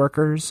VFX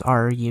workers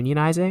are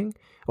unionizing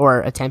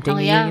or attempting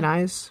to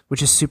unionize,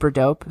 which is super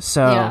dope.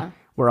 So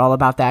we're all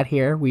about that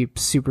here. We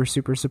super,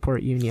 super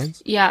support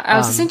unions. Yeah, I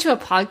was listening to a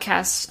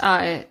podcast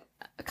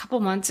a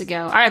couple months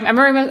ago. I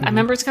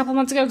remember it's a couple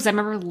months ago because I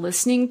remember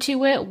listening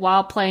to it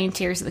while playing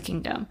Tears of the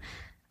Kingdom.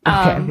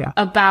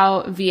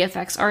 About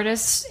VFX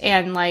artists,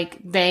 and like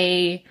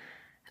they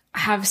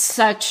have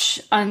such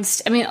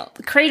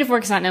creative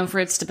work is not known for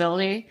its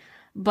stability,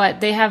 but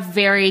they have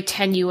very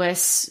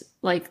tenuous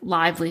like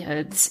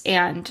livelihoods,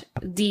 and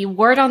the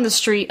word on the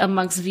street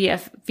amongst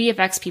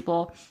VFX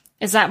people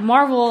is that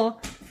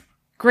Marvel,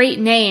 great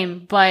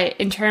name, but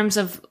in terms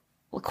of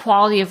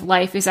quality of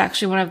life is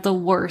actually one of the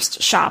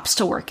worst shops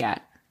to work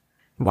at.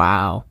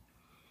 Wow.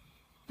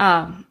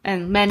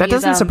 And many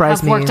of them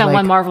have worked on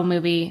one Marvel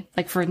movie,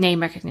 like for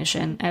name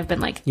recognition, and have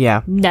been like,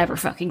 never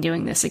fucking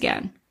doing this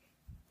again.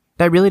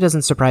 That really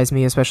doesn't surprise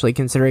me, especially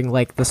considering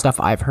like the stuff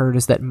I've heard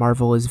is that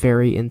Marvel is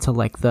very into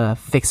like the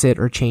fix it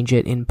or change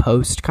it in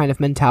post kind of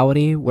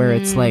mentality, where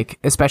it's like,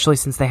 especially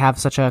since they have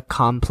such a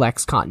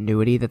complex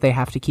continuity that they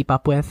have to keep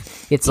up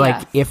with. It's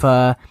like if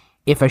a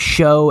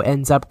show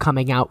ends up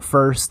coming out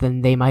first, then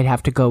they might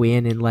have to go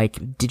in and like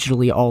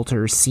digitally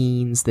alter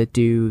scenes that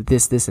do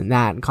this, and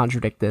that and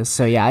contradict this.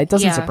 So yeah, it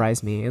doesn't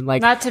surprise me. And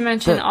like, not to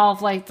mention all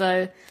of like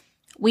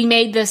we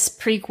made this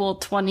prequel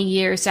 20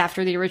 years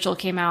after the original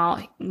came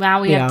out.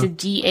 Now we have to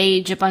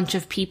de-age a bunch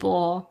of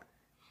people,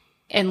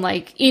 and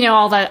like,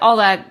 all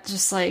that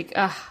just like,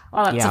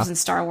 all that stuff's in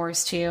Star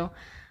Wars too.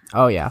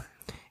 Oh yeah.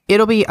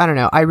 It'll be, I don't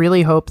know. I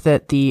really hope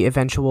that the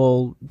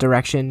eventual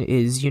direction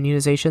is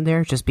unionization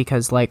there, just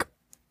because like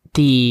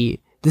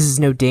this is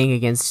no ding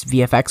against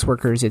VFX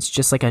workers. It's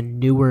just like a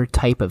newer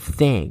type of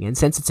thing. And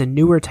since it's a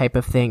newer type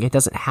of thing, it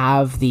doesn't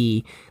have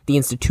the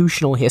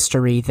institutional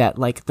history that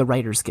like the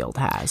Writers Guild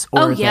has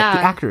or that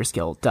the Actors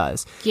Guild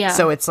does. Yeah.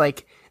 So it's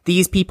like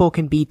these people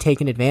can be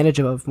taken advantage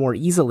of more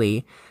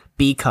easily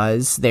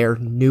because they're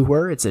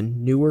newer. It's a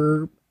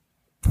newer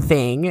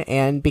thing.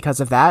 And because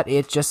of that,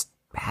 it just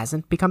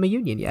hasn't become a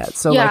union yet.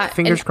 So like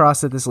fingers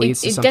crossed that this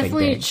leads to something big. It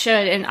definitely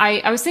should. And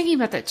I was thinking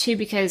about that too,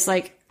 because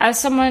like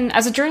as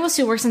a journalist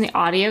who works in the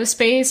audio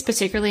space,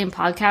 particularly in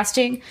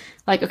podcasting,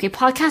 like, okay,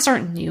 podcasts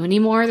aren't new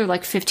anymore. They're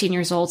like 15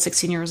 years old,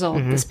 16 years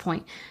old at this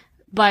point.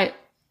 But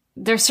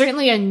there's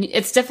certainly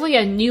it's definitely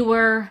a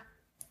newer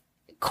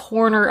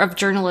corner of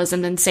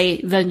journalism than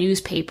say the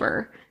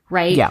newspaper,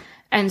 right? Yeah.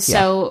 And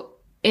so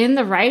in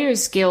the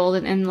Writers Guild,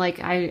 and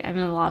like I'm in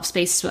a lot of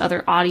spaces with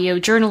other audio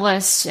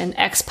journalists and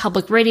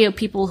ex-public radio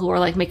people who are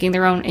like making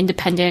their own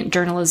independent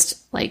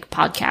journalist like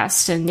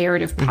podcasts and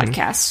narrative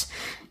podcasts.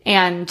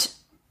 And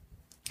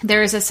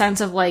there is a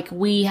sense of like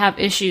we have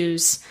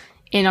issues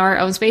in our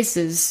own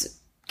spaces.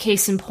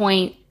 Case in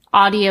point,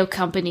 audio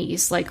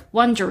companies like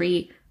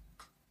Wondery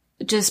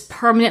just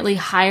permanently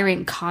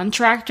hiring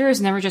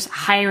contractors, never just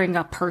hiring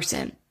a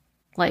person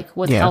like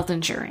with health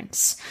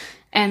insurance.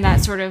 And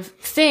that sort of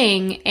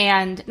thing.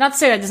 And not to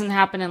say that doesn't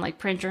happen in like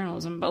print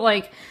journalism, but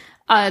like,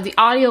 the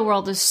audio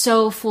world is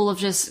so full of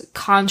just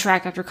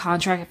contract after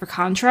contract after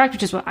contract,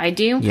 which is what I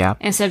do. Yeah.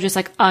 Instead of just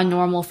like a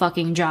normal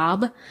fucking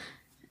job.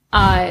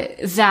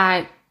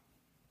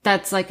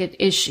 That's like an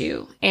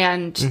issue.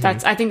 And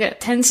I think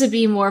that tends to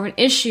be more of an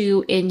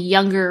issue in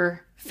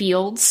younger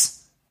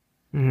fields.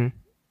 And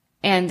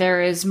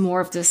there is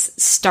more of this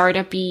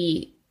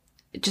startup-y,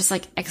 just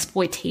like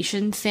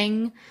exploitation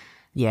thing.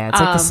 Yeah, it's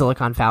like the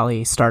Silicon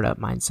Valley startup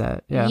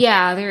mindset. Yeah.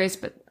 Yeah, there is,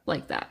 but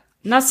like that.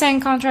 I'm not saying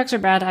contracts are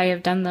bad. I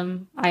have done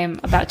them. I am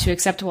about to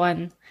accept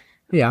one.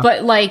 Yeah.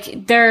 But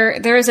like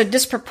there is a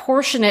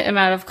disproportionate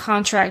amount of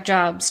contract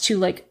jobs to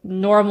like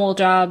normal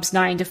jobs,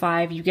 9 to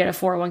 5, you get a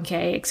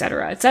 401k, et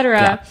cetera, et cetera.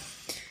 Yeah.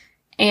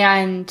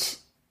 And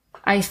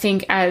I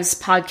think as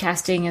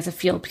podcasting as a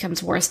field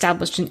becomes more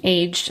established and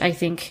aged, I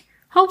think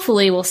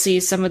hopefully we'll see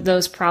some of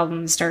those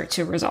problems start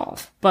to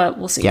resolve, but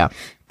we'll see. Yeah.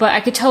 But I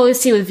could totally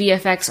see with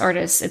VFX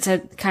artists, it's a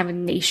kind of a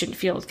nascent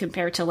field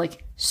compared to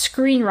like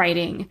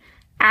screenwriting,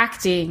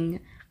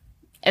 acting,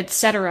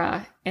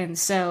 etc. And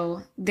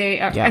so they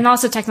are, and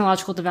also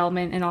technological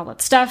development and all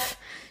that stuff,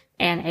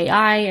 and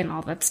AI and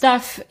all that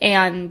stuff.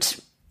 And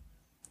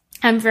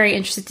I'm very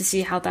interested to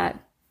see how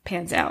that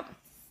pans out.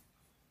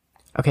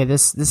 Okay,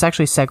 this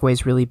actually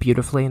segues really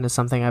beautifully into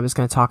something I was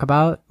going to talk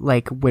about,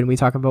 like when we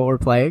talk about what we're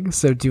playing.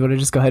 So do you want to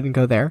just go ahead and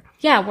go there?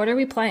 Yeah, what are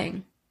we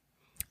playing?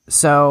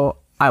 So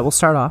I will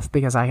start off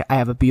because I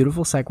have a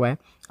beautiful segue.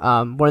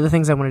 One of the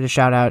things I wanted to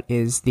shout out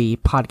is the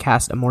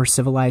podcast A More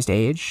Civilized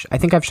Age. I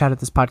think I've shouted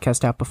this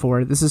podcast out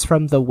before. This is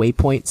from the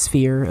Waypoint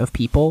sphere of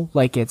people.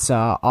 Like it's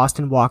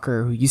Austin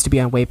Walker, who used to be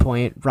on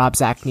Waypoint, Rob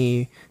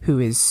Zachney, who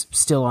is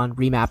still on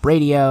Remap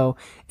Radio,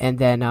 and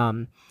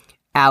then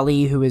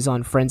Allie, who is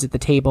on Friends at the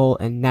Table,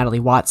 and Natalie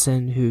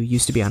Watson, who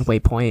used to be on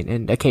Waypoint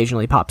and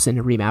occasionally pops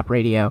into Remap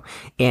Radio.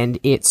 And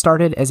it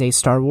started as a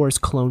Star Wars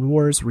Clone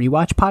Wars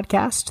rewatch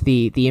podcast.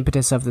 The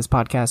impetus of this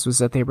podcast was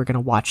that they were going to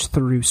watch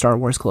through Star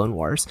Wars Clone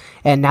Wars.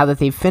 And now that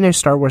they've finished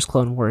Star Wars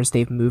Clone Wars,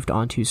 they've moved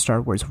on to Star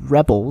Wars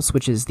Rebels,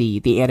 which is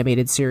the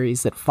animated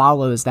series that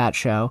follows that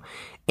show.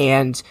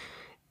 And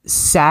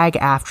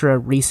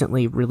SAG-AFTRA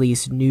recently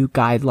released new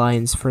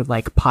guidelines for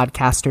like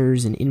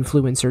podcasters and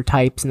influencer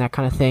types and that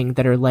kind of thing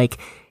that are like,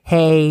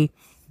 hey,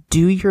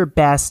 do your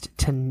best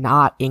to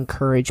not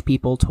encourage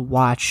people to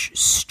watch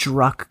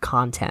struck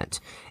content.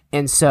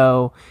 And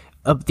so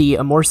the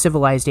A More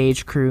Civilized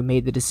Age crew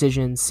made the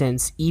decision,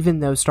 since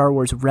even though Star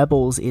Wars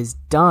Rebels is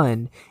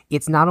done,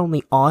 it's not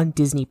only on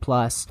Disney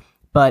Plus,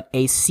 but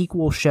a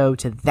sequel show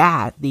to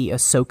that, the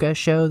Ahsoka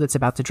show that's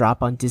about to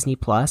drop on Disney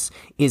Plus,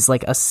 is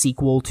like a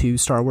sequel to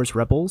Star Wars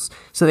Rebels.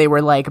 So they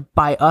were like,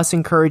 by us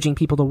encouraging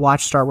people to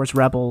watch Star Wars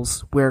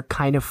Rebels, we're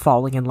kind of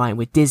falling in line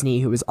with Disney,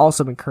 who is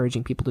also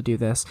encouraging people to do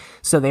this.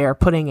 So they are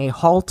putting a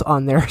halt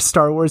on their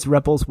Star Wars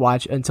Rebels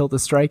watch until the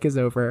strike is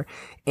over.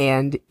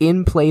 And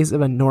in place of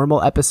a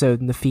normal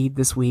episode in the feed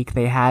this week,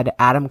 they had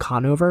Adam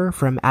Conover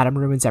from Adam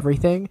Ruins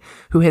Everything,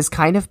 who has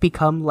kind of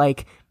become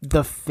like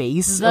the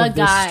face of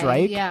this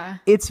strike. Yeah.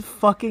 It's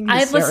fucking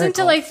hysterical. I've listened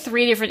to like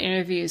 3 different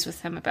interviews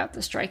with him about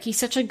the strike. He's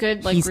such a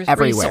good like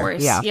everywhere.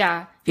 resource.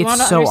 Yeah. If you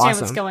want to so understand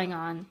awesome. What's going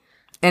on.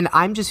 And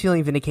I'm just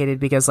feeling vindicated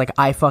because like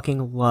I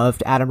fucking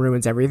loved Adam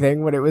Ruins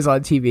Everything when it was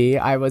on TV.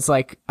 I was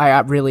like, I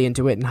got really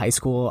into it in high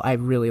school. I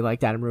really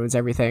liked Adam Ruins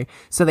Everything.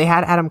 So they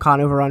had Adam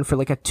Conover on for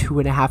like a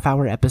 2.5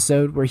 hour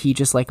episode where he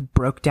just like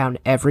broke down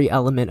every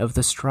element of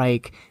the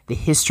strike, the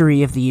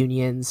history of the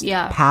unions,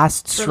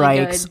 past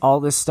strikes, really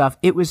all this stuff.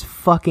 It was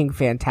fucking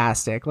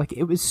fantastic. Like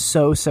it was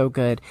so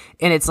good.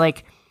 And it's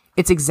like,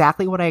 It's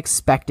exactly what I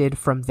expected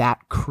from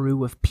that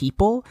crew of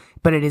people,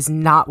 but it is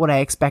not what I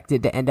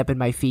expected to end up in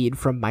my feed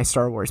from my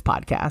Star Wars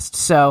podcast.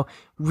 So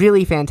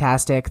really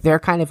fantastic. They're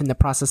kind of in the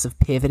process of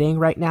pivoting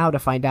right now to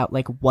find out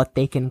like what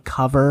they can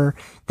cover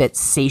that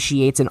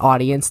satiates an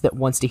audience that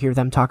wants to hear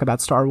them talk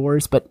about Star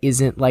Wars, but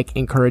isn't like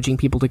encouraging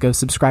people to go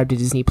subscribe to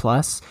Disney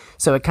Plus.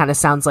 So it kind of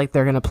sounds like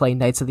they're going to play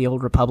Knights of the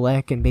Old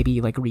Republic and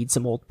maybe like read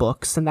some old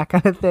books and that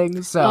kind of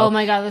thing. So oh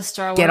my God, the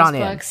Star Wars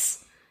books.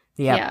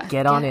 Yeah,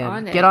 get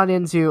on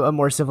into A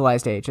More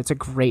Civilized Age. It's a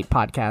great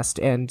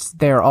podcast, and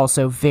they're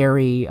also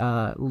very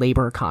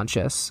labor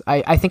conscious.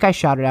 I think I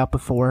shouted out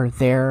before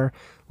their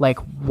like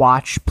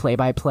watch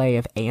play-by-play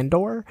of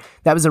Andor.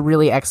 That was a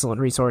really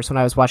excellent resource when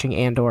I was watching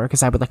Andor,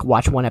 because I would like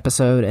watch one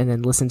episode and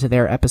then listen to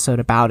their episode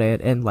about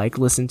it and like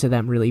listen to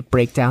them really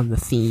break down the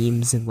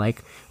themes in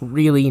like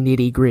really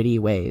nitty-gritty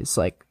ways.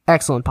 Like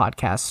excellent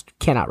podcast.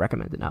 Cannot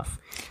recommend enough.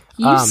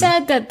 You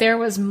said that there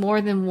was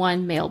more than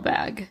one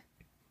mailbag.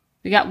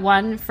 We got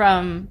one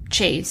from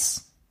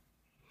Chase.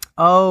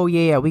 Oh,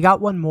 yeah. We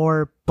got one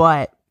more,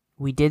 but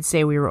we did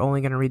say we were only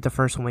going to read the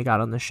first one we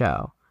got on the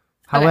show.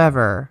 Okay.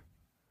 However,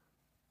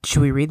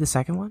 should we read the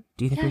second one?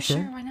 Do you think we should?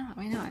 Sure. Why not?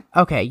 Why not?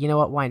 Okay, you know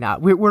what? Why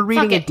not? We're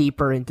reading it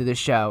deeper into the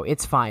show.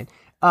 It's fine.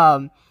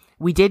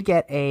 We did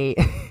get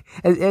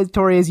as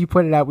Tori, as you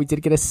pointed out, we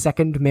did get a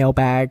second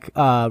mailbag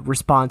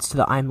response to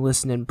the I'm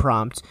listening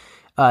prompt.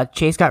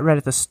 Chase got read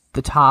at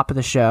the top of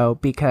the show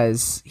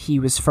because he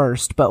was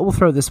first, but we'll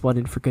throw this one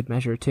in for good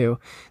measure too.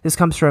 This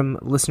comes from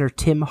listener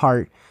Tim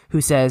Hart,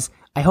 who says,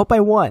 I hope I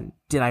won.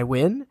 Did I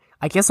win?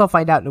 I guess I'll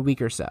find out in a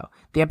week or so.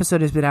 The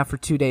episode has been out for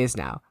 2 days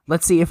now.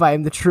 Let's see if I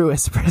am the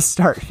truest Press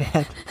Start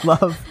fan.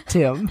 Love,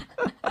 Tim.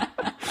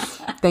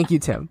 Thank you,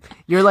 Tim.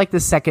 You're like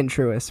the second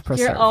truest Press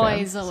Start fan. You're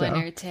always a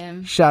winner,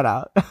 Tim. Shout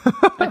out.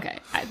 Okay,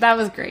 that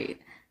was great.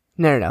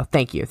 No.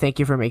 Thank you. Thank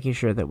you for making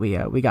sure that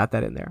we got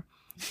that in there.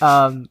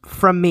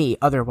 From me,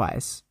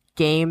 otherwise,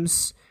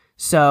 games.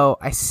 So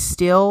I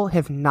still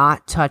have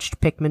not touched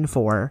Pikmin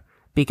 4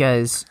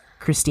 because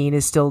Christine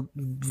is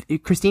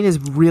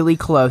really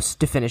close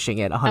to finishing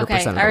it 100% okay,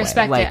 of the way. I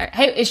respect it.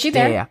 Hey, is she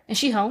there? Yeah. Is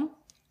she home?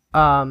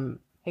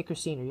 Hey,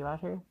 Christine, are you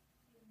out here?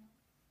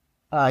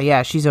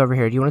 Yeah, she's over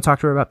here. Do you want to talk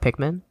to her about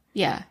Pikmin?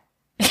 Yeah.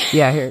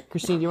 Yeah, here.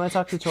 Christine, do you want to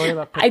talk to Tori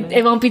about Pikmin?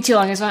 It won't be too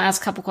long. I just want to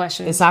ask a couple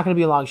questions. It's not going to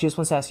be long. She just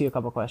wants to ask you a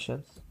couple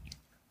questions.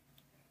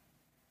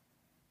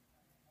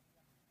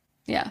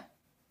 Yeah.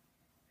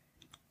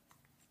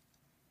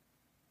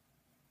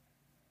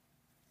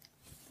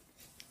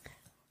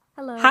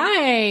 Hello.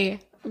 Hi.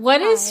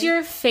 What is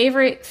your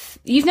favorite?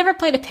 You've never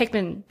played a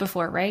Pikmin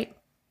before, right?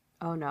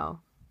 Oh, no.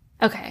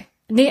 Okay.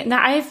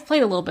 Now, I've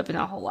played a little bit, but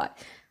not a whole lot.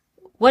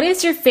 What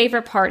is your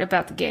favorite part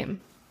about the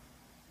game?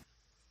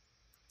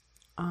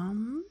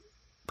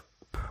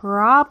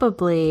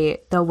 Probably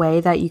the way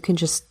that you can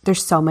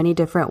there's so many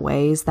different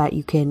ways that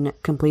you can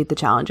complete the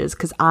challenges,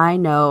 because I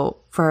know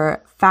for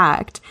a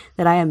fact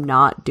that I am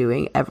not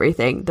doing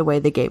everything the way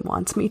the game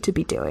wants me to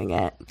be doing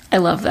it. I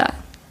love that.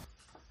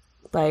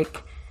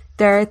 Like,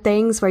 there are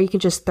things where you can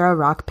just throw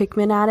rock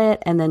Pikmin at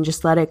it and then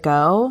just let it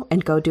go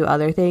and go do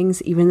other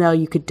things, even though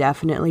you could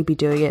definitely be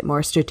doing it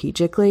more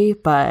strategically,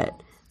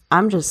 but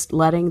I'm just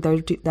letting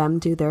them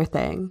do their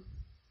thing.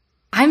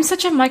 I'm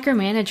such a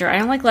micromanager. I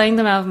don't like letting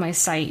them out of my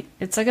sight.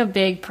 It's like a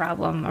big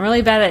problem. I'm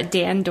really bad at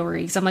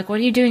Dandories. I'm like,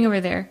 what are you doing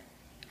over there?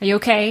 Are you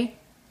okay?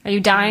 Are you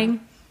dying?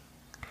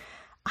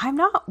 I'm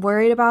not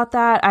worried about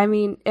that. I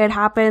mean, it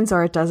happens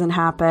or it doesn't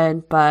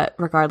happen, but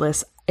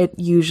regardless, it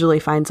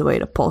usually finds a way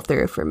to pull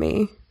through for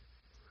me.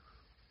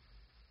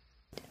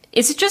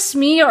 Is it just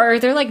me, or are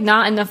there like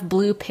not enough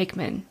blue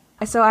Pikmin?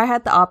 So I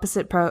had the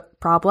opposite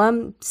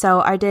problem. So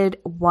I did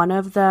one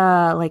of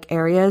the like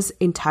areas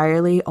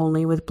entirely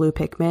only with blue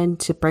Pikmin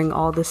to bring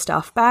all the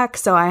stuff back.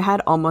 So I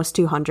had almost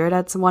 200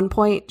 at one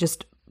point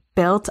just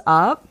built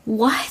up.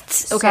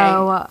 What? Okay.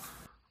 So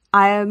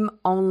I'm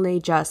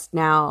only just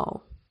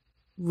now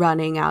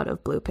running out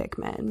of blue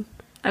Pikmin.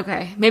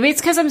 Okay. Maybe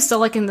it's because I'm still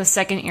like in the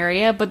second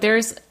area, but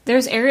there's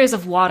areas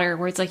of water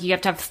where it's like you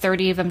have to have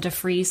 30 of them to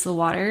freeze the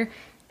water.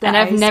 And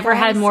I've never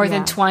had more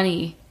than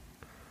 20.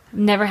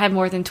 Never had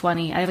more than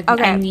 20.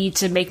 I need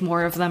to make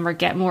more of them or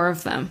get more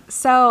of them.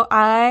 So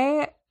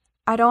I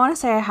don't want to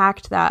say I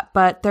hacked that,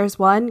 but there's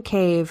one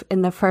cave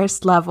in the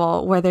first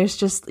level where there's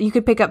just, you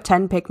could pick up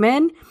 10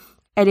 Pikmin,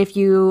 and if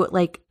you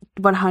like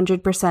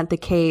 100% the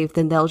cave,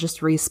 then they'll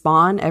just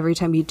respawn every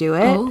time you do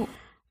it. Oh.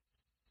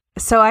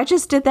 So I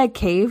just did that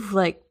cave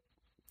like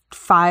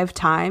 5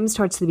 times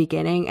towards the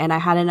beginning, and I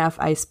had enough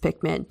ice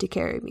Pikmin to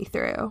carry me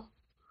through.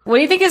 What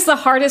do you think is the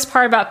hardest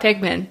part about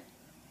Pikmin?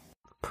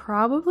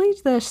 Probably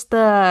just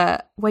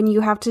when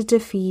you have to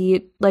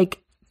defeat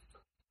like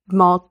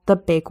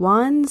the big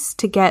ones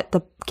to get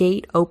the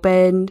gate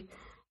opened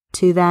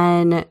to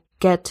then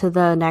get to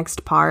the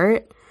next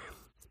part.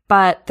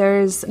 But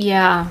there's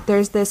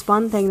this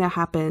one thing that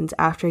happens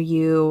after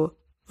you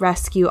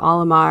rescue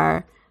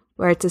Olimar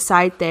where it's a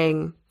side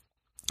thing,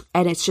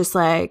 and it's just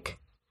like,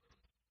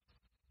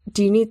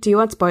 do you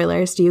want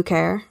spoilers? Do you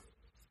care?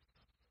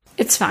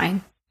 It's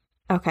fine.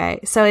 Okay,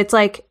 so it's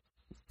like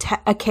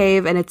a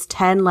cave, and it's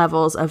 10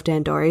 levels of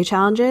Dandori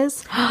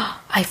challenges.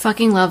 I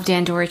fucking love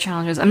Dandori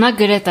challenges. I'm not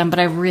good at them, but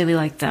I really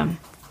like them.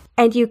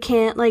 And you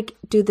can't like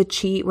do the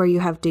cheat where you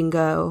have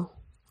Dingo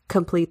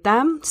complete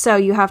them. So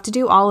you have to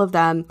do all of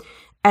them.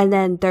 And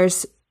then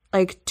there's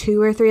like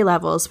 2 or 3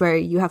 levels where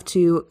you have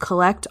to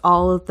collect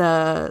all of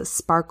the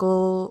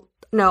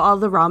all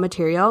the raw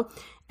material.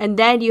 And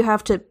then you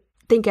have to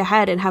think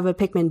ahead and have a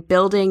Pikmin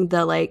building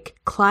the like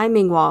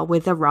climbing wall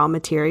with the raw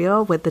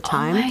material with the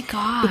time. Oh my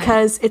God.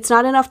 Because it's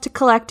not enough to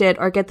collect it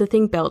or get the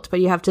thing built, but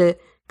you have to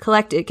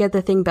collect it, get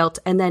the thing built,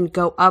 and then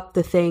go up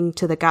the thing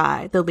to the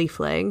guy, the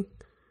leafling.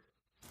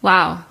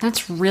 Wow,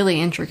 that's really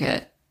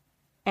intricate.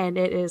 And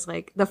it is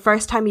like the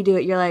first time you do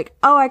it, you're like,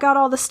 oh, I got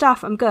all the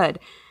stuff, I'm good.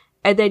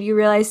 And then you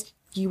realize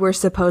you were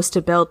supposed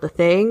to build the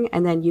thing,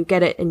 and then you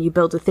get it and you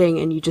build the thing,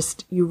 and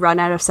you run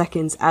out of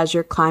seconds as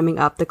you're climbing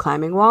up the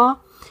climbing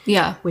wall.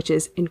 Yeah. Which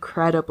is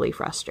incredibly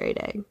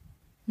frustrating.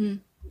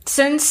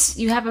 Since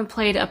you haven't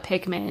played a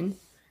Pikmin,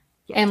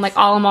 and like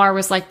Olimar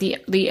was like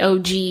the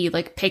OG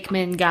like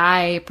Pikmin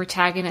guy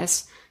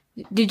protagonist,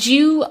 did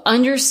you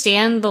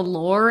understand the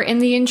lore in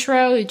the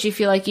intro? Did you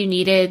feel like you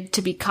needed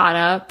to be caught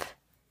up?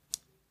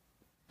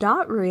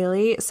 Not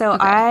really. So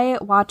Okay. I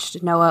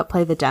watched Noah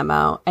play the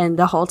demo, and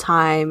the whole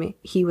time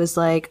he was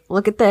like,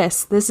 look at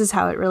this. This is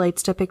how it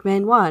relates to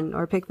Pikmin 1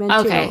 or Pikmin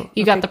 2. Okay,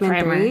 you got the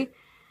primer. 3.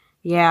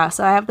 Yeah,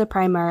 so I have the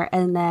primer,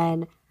 and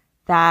then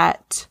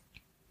that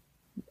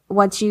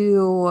once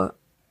you,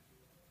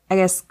 I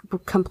guess,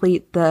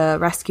 complete the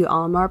Rescue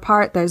Olimar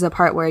part, there's a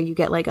part where you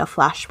get like a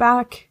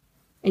flashback,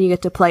 and you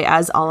get to play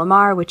as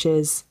Olimar, which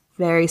is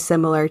very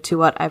similar to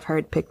what I've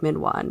heard Pikmin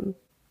 1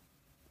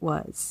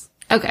 was.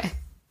 Okay.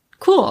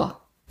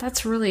 Cool.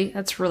 That's really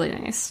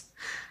nice.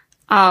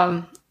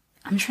 I'm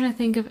trying to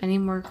think of any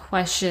more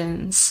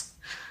questions.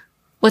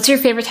 What's your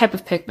favorite type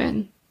of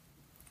Pikmin?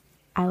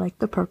 I like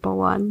the purple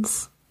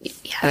ones.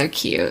 Yeah, they're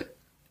cute.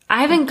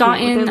 I haven't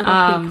gotten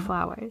pink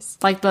flowers.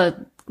 like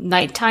the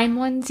nighttime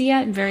ones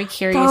yet. I'm very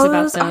curious about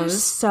Those are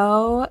those.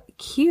 so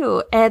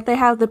cute. And they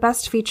have the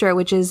best feature,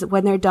 which is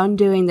when they're done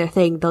doing their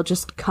thing, they'll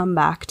just come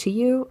back to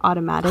you Oh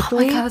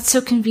automatically. my God, that's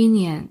so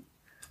convenient.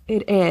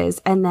 It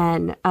is. And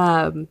then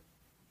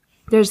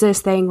there's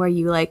this thing where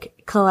you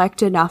like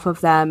collect enough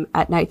of them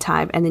at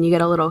nighttime, and then you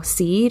get a little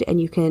seed, and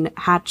you can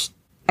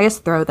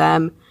throw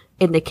them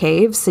in the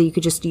caves, so you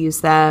could just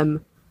use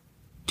them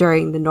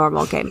during the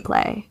normal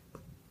gameplay.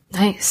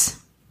 Nice.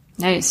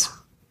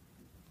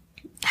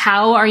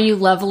 How are you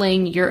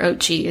leveling your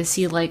Ochi? Is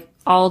he like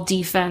all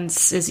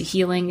defense? Is he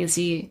healing?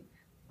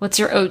 What's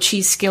your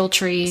Ochi skill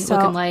tree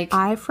looking like?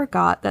 I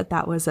forgot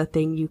that was a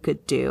thing you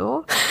could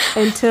do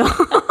until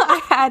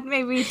I had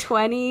maybe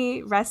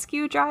 20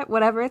 rescue drive,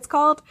 whatever it's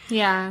called.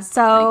 Yeah.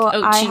 So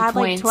like I had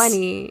points. like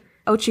 20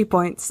 Ochi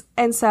points.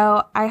 And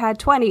so I had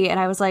 20, and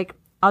I was like,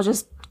 I'll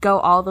just go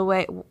all the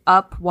way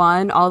up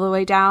 1, all the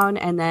way down.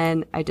 And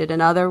then I did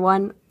another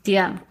one.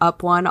 Yeah.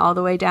 Up 1, all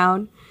the way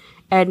down.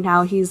 And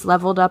now he's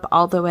leveled up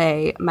all the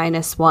way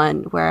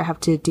 -1, where I have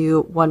to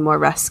do 1 more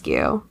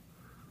rescue.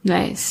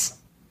 Nice.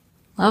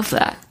 Love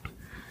that.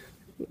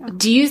 Yeah.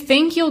 Do you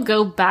think you'll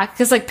go back?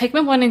 Because like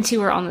Pikmin 1 and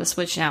 2 are on the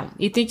Switch now.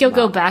 You think you'll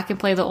go back and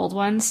play the old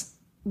ones?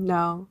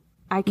 No.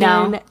 I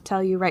can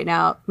tell you right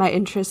now, my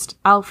interest,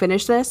 I'll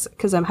finish this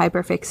because I'm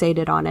hyper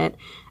fixated on it.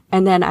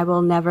 And then I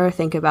will never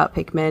think about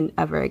Pikmin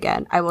ever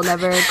again. I will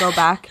never go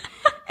back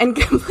and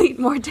complete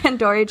more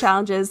Dandori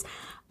challenges.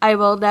 I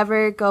will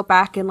never go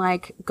back and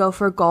like go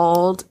for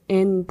gold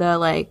in the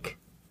like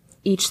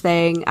each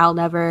thing. I'll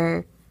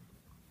never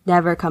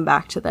come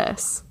back to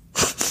this.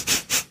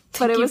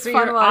 But it was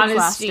fun while it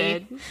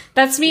lasted.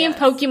 That's me in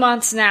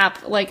Pokemon Snap.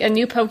 Like a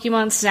new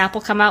Pokemon Snap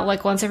will come out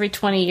like once every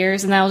 20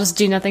 years, and I'll just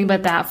do nothing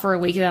but that for a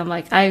week, and I'm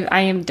like,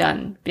 I am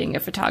done being a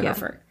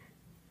photographer. Yeah.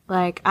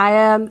 Like, I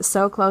am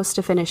so close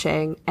to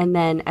finishing, and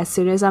then as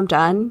soon as I'm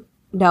done,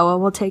 Noah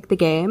will take the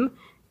game,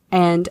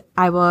 and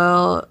I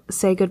will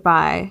say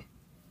goodbye.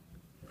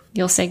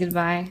 You'll say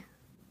goodbye?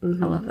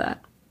 Mm-hmm. I love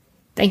that.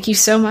 Thank you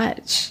so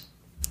much.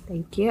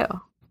 Thank you.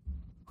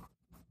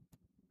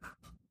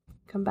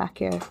 Come back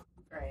here.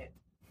 Right.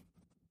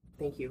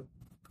 Thank you.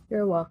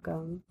 You're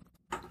welcome.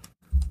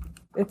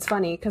 It's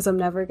funny, because I'm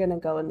never going to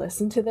go and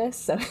listen to this,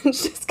 so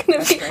it's just going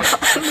to be on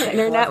the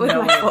internet with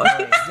my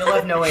voice. You'll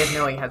have no way of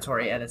knowing how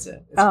Tori edits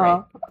it. It's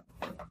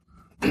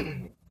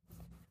great.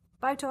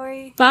 Bye,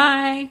 Tori.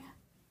 Bye.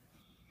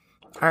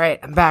 All right,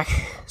 I'm back.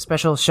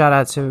 Special shout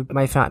out to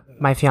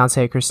my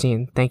fiance,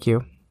 Christine. Thank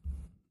you.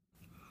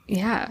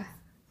 Yeah.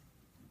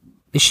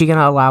 Is she going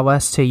to allow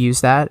us to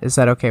use that? Is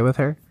that okay with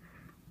her?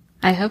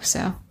 I hope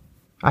so.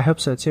 I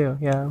hope so too.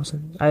 Yeah,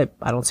 I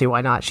don't see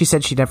why not. She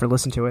said she'd never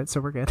listened to it, so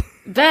we're good.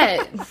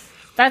 Bet.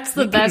 That's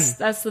the best.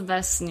 That's the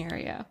best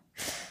scenario.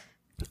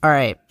 All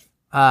right,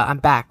 I'm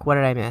back. What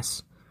did I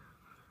miss?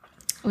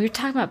 We were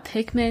talking about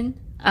Pikmin.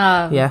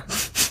 Yeah.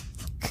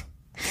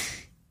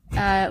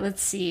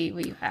 Let's see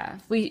what you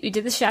have. We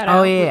did the shout out.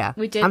 Oh yeah.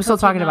 We did. I'm still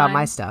talking about Pokemon.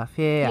 my stuff.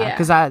 Yeah.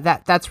 Because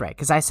that's right.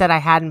 Because I said I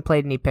hadn't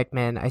played any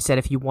Pikmin. I said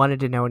if you wanted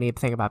to know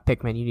anything about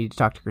Pikmin, you need to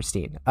talk to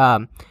Christine.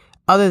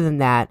 other than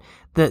that,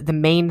 the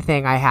main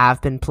thing I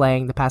have been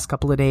playing the past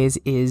couple of days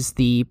is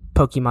the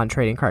Pokemon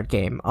trading card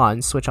game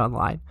on Switch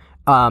Online.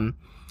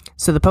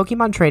 So the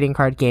Pokemon trading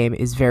card game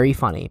is very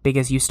funny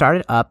because you start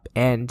it up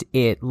and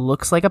it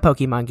looks like a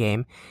Pokemon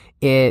game.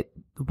 It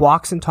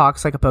walks and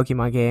talks like a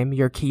Pokemon game.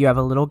 You have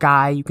a little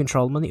guy, you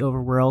control him on the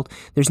overworld.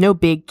 There's no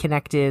big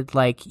connected,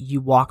 like,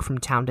 you walk from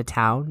town to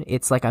town.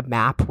 It's like a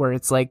map where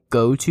it's like,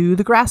 go to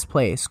the grass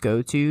place,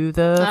 go to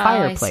the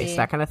fireplace,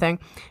 that kind of thing.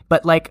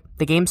 But like,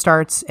 the game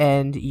starts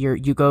and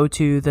you go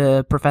to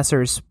the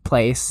professor's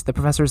place, the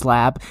professor's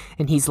lab,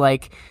 and he's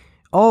like,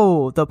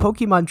 oh, the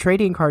Pokemon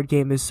trading card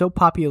game is so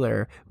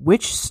popular.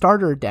 Which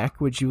starter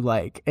deck would you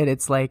like? And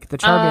it's like the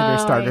Charmander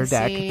starter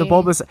deck, the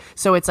Bulbasaur.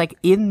 So it's like,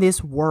 in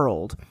this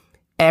world,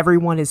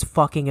 everyone is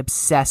fucking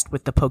obsessed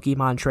with the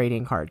Pokemon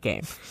trading card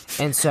game.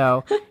 And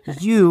so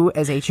you,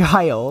 as a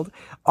child,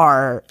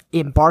 are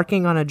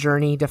embarking on a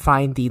journey to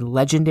find the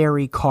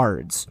legendary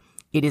cards.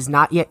 It is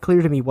not yet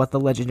clear to me what the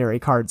legendary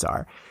cards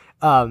are.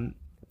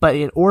 But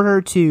in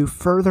order to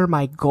further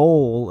my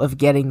goal of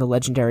getting the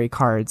legendary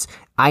cards,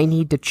 I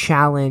need to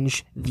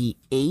challenge the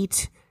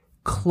 8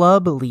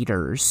 club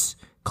leaders,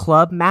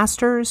 club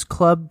masters,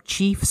 club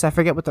chiefs, I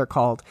forget what they're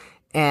called,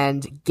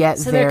 and get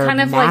their kind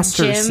of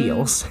master like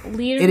seals.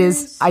 Leaders? It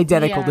is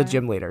identical to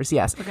gym leaders,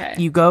 yes. Okay.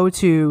 You go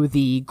to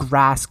the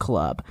grass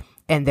club,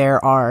 and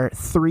there are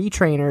 3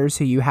 trainers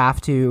who you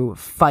have to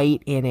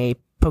fight in a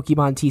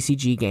Pokemon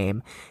TCG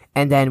game.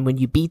 And then when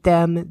you beat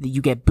them,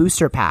 you get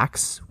booster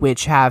packs,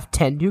 which have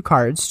 10 new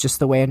cards, just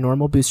the way a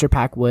normal booster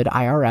pack would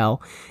IRL.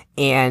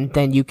 And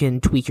then you can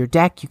tweak your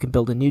deck. You can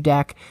build a new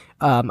deck.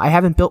 I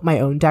haven't built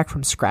my own deck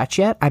from scratch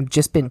yet. I've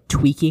just been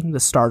tweaking the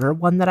starter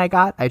one that I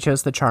got. I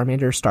chose the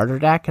Charmander starter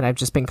deck, and I've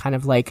just been kind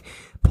of like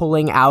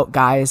pulling out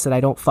guys that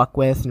I don't fuck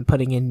with and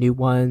putting in new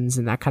ones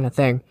and that kind of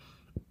thing.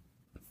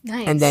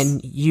 Nice. And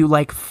then you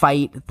like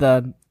fight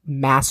the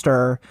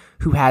master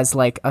who has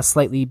like a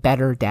slightly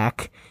better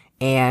deck.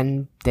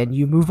 And then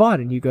you move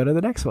on and you go to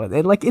the next one.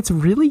 And like, it's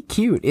really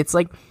cute. It's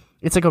like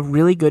a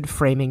really good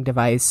framing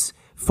device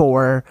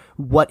for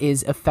what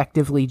is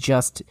effectively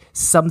just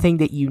something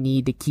that you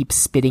need to keep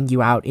spitting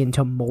you out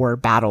into more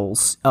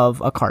battles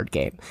of a card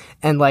game.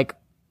 And like,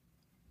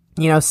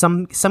 you know,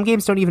 some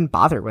games don't even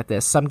bother with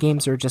this. Some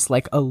games are just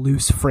like a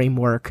loose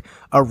framework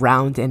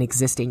around an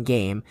existing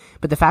game.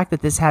 But the fact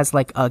that this has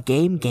like a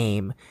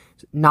game,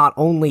 not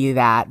only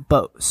that,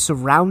 but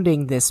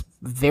surrounding this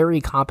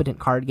very competent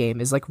card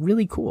game is like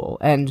really cool.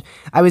 And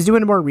I was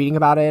doing more reading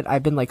about it.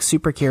 I've been like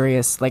super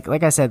curious. Like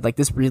I said, like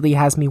this really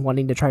has me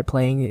wanting to try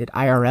playing it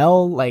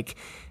IRL. Like,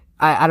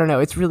 I don't know.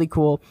 It's really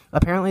cool.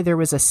 Apparently there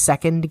was a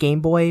second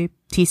Game Boy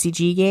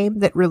TCG game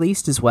that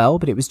released as well,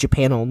 but it was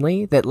Japan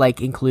only, that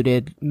like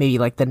included maybe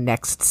like the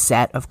next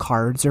set of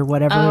cards or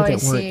whatever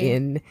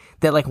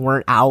that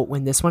weren't out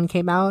when this one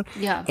came out.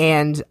 Yeah.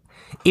 And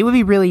it would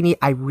be really neat.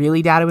 I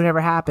really doubt it would ever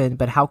happen,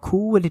 but how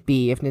cool would it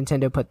be if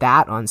Nintendo put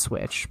that on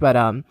Switch?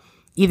 But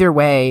either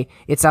way,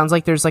 it sounds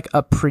like there's like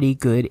a pretty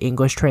good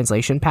English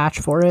translation patch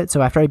for it.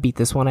 So after I beat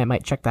this one, I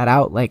might check that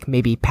out, like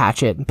maybe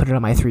patch it and put it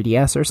on my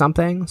 3DS or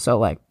something. So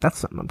like that's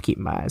something I'm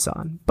keeping my eyes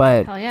on.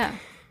 But hell yeah.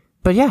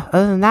 But yeah,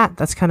 other than that,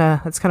 that's kind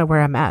of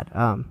where I'm at.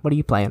 What are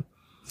you playing?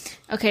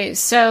 Okay,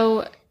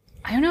 so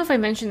I don't know if I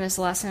mentioned this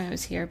the last time I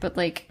was here, but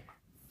like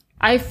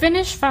I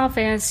finished Final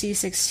Fantasy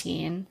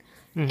 16.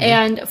 Mm-hmm.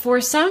 And for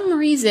some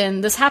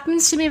reason, this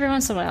happens to me every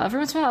once in a while. Every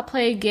once in a while, I'll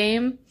play a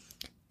game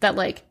that,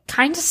 like,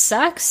 kind of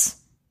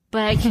sucks,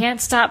 but I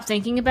can't stop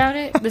thinking about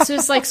it. This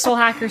was, like, Soul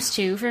Hackers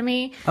 2 for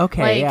me.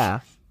 Okay, like,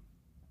 yeah.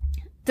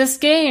 This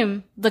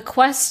game, the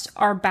quests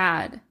are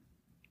bad.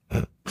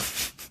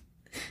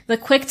 The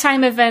quick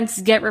time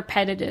events get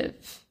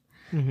repetitive.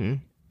 Mm-hmm.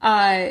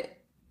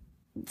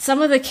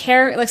 Some of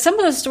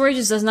the story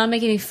just does not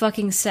make any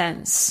fucking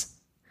sense.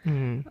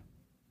 Mm-hmm.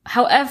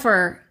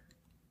 However,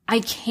 I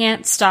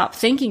can't stop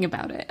thinking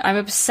about it. I'm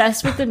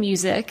obsessed with the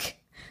music.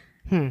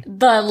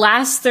 The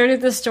last third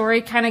of the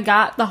story kind of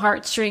got the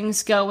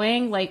heartstrings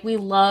going. Like, we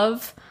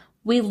love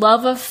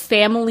a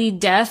family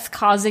death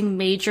causing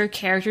major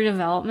character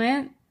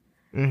development.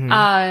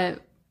 Mm-hmm.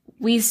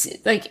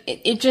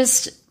 It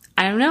just,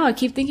 I don't know. I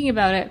keep thinking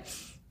about it.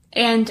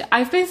 And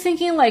I've been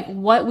thinking, like,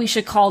 what we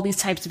should call these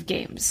types of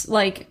games.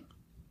 Like,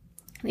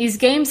 these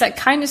games that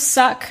kind of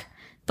suck,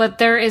 but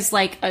there is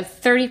like a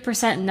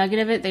 30% nugget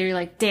of it that you're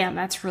like, damn,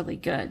 that's really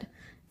good.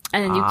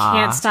 And then you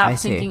can't stop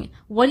thinking,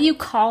 what do you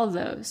call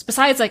those?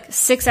 Besides like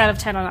 6 out of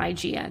 10 on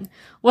IGN.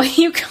 What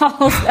do you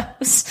call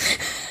those?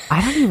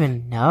 I don't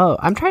even know.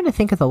 I'm trying to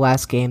think of the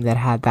last game that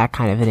had that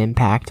kind of an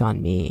impact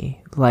on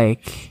me.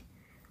 Like,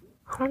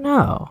 I don't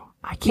know.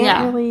 I'm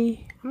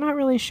not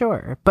really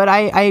sure. But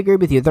I agree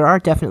with you. There are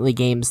definitely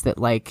games that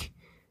like,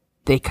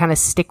 they kind of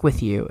stick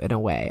with you in a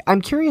way.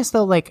 I'm curious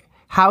though, like,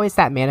 how is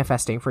that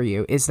manifesting for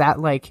you? Is that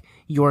like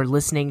you're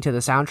listening to the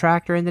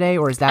soundtrack during the day,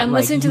 or is that I'm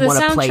like listening to the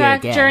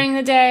soundtrack during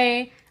the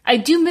day? I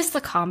do miss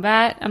the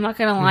combat. I'm not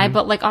gonna lie,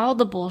 but like all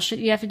the bullshit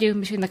you have to do in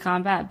between the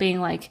combat,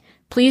 being like,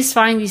 please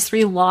find these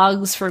 3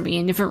 logs for me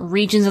in different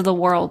regions of the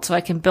world so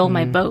I can build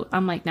my boat.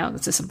 I'm like, no,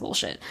 this is some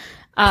bullshit.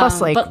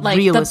 Plus, like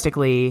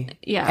realistically,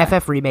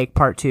 FF Remake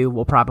Part 2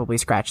 will probably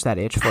scratch that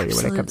itch for you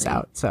when it comes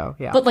out. So,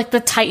 yeah. But, like, the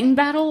Titan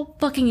battle,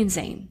 fucking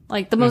insane.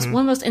 Like, one of the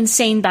most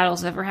insane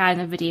battles I've ever had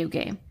in a video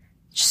game.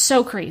 Just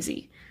so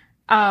crazy.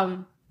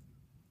 And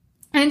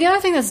the other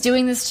thing that's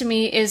doing this to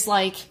me is,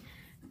 like,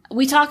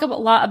 we talk a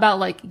lot about,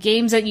 like,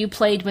 games that you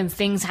played when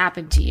things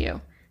happened to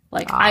you.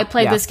 Like, I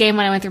played this game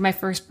when I went through my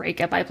first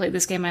breakup. I played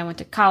this game when I went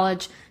to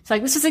college. So,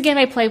 like, this is a game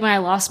I played when I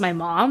lost my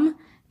mom.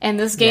 And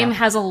this game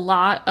has a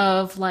lot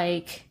of,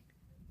 like,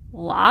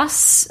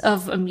 loss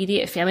of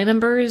immediate family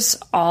members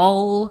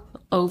all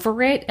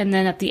over it. And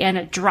then at the end,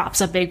 it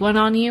drops a big one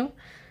on you.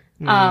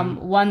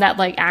 One that,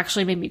 like,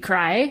 actually made me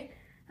cry.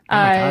 Oh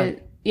my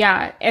God.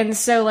 Yeah. And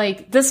so,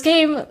 like, this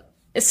game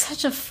is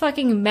such a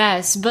fucking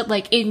mess, but,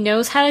 like, it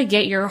knows how to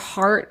get your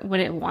heart when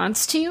it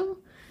wants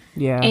to.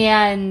 Yeah.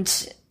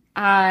 And,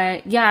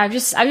 I've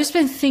just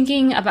been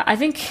thinking about, I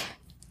think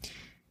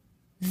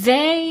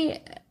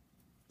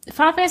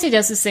Final Fantasy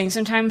does this thing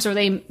sometimes where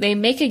they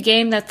make a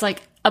game that's,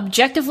 like,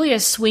 objectively a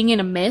swing and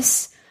a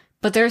miss,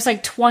 but there's,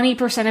 like,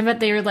 20% of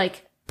it they're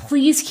like,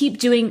 please keep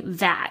doing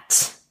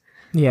that.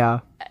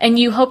 Yeah. And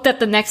you hope that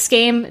the next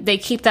game, they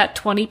keep that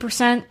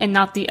 20% and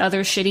not the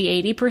other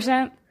shitty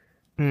 80%.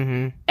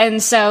 Mm-hmm.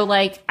 And so,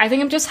 like, I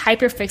think I'm just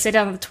hyper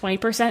fixated on the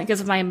 20%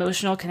 because of my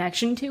emotional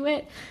connection to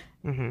it.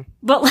 Mm-hmm.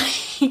 But,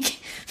 like,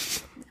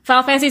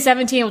 Final Fantasy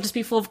 17 will just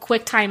be full of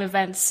quick time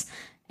events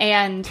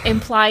and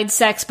implied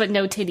sex but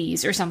no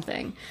titties or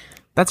something.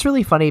 That's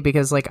really funny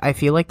because, like, I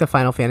feel like the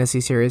Final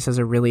Fantasy series has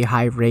a really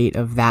high rate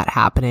of that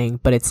happening,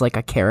 but it's like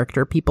a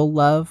character people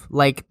love.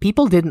 Like,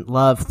 people didn't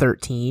love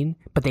 13,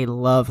 but they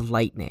love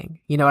Lightning.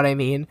 You know what I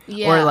mean?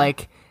 Yeah. Or,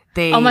 like,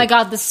 Oh my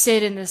God, the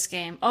Cid in this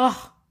game.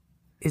 Oh.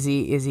 Is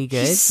he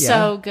good? He's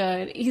so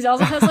good. He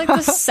also has, like, the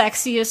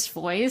sexiest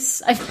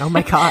voice. Oh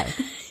my God.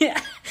 Yeah.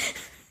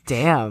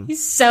 Damn.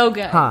 He's so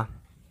good. Huh.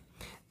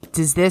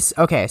 Does this...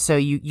 Okay, so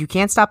you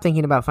can't stop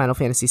thinking about Final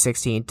Fantasy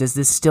 16. Does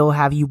this still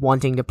have you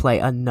wanting to play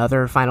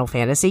another Final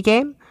Fantasy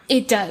game?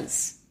 It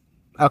does.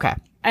 Okay.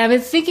 I've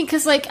been thinking,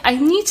 because, like, I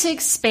need to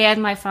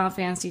expand my Final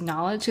Fantasy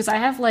knowledge, because I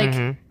have,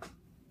 like,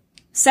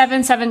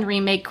 7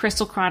 Remake,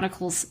 Crystal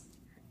Chronicles,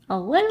 a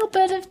little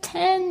bit of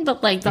 10,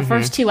 but, like, the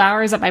first 2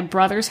 hours at my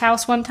brother's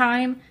house one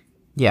time.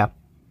 Yeah.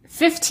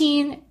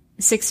 15,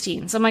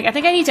 16. So I'm like, I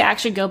think I need to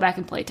actually go back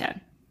and play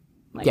 10.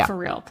 Like, for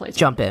real, play 10.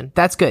 Jump in.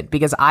 That's good,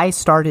 because I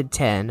started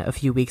 10 a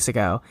few weeks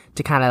ago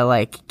to kind of,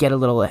 like, get a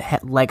little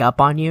leg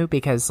up on you,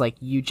 because, like,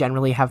 you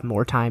generally have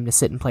more time to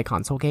sit and play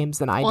console games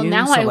than I do. Well,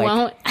 now so, I like,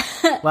 won't,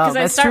 because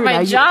I start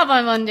my job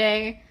on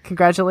Monday.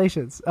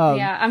 Congratulations.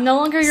 Yeah, I'm no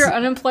longer your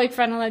unemployed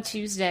friend on a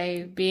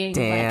Tuesday, being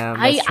damn,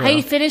 like, I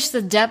finished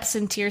the Depths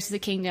and Tears of the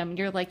Kingdom.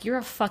 You're like, you're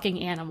a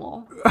fucking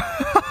animal.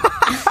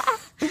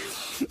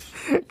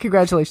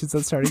 Congratulations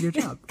on starting your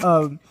job.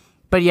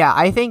 But yeah,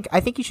 I think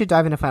you should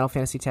dive into Final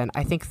Fantasy X.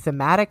 I think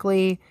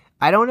thematically,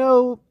 I don't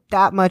know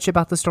that much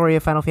about the story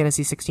of Final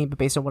Fantasy 16, but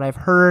based on what I've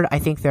heard, I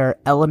think there are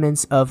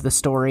elements of the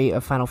story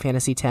of Final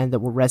Fantasy X that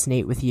will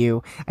resonate with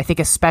you. I think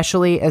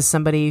especially as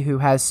somebody who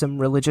has some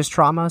religious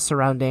trauma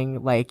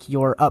surrounding, like,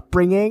 your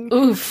upbringing.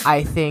 Oof.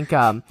 I think,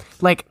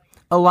 like,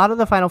 a lot of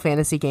the Final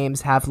Fantasy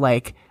games have,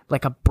 like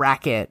a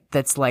bracket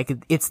that's like,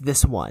 it's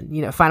this one.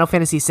 You know, Final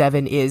Fantasy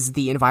VII is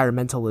the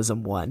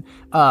environmentalism one.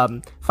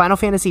 Final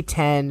Fantasy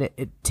X,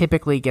 it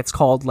typically gets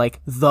called,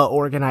 like, the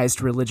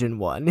organized religion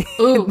one.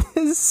 Ooh.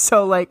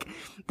 So, like,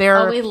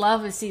 we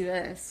love to see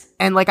this.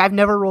 And, like, I've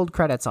never rolled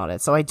credits on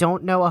it, so I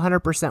don't know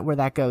 100% where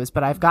that goes,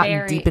 but I've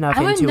gotten deep enough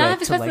into it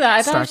to, like, that.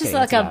 I thought it was just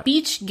like a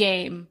beach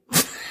game.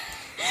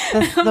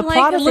 The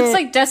plot of it looks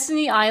like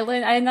Destiny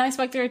Island. I did not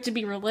expect there to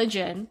be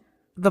religion.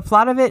 The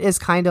plot of it is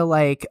kind of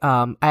like,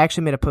 I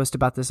actually made a post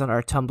about this on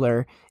our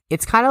Tumblr.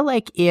 It's kind of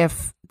like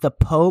if the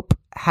Pope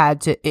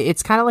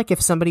it's kind of like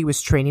if somebody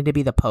was training to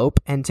be the Pope,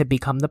 and to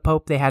become the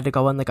Pope, they had to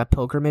go on, like, a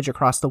pilgrimage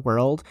across the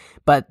world,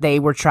 but they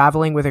were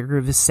traveling with a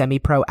group of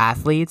semi-pro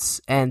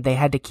athletes, and they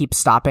had to keep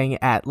stopping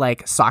at,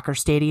 like, soccer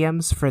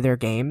stadiums for their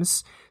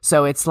games.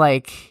 So it's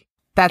like,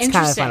 that's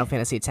kind of Final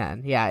Fantasy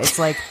X. Yeah, it's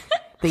like...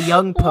 The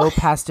young Pope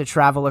has to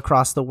travel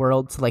across the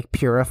world to, like,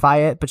 purify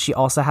it, but she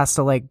also has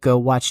to, like, go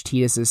watch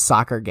Tidus's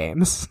soccer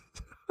games.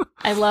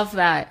 I love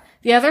that.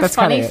 The other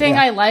funny thing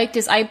I liked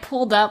is I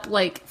pulled up,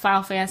 like,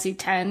 Final Fantasy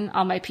X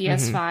on my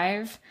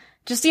PS5.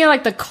 Just, you know,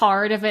 like, the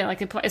card of it,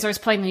 like, it starts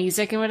playing the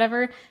music and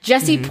whatever.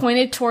 Jesse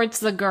pointed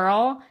towards the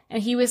girl,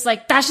 and he was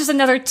like, that's just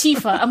another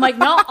Tifa. I'm like,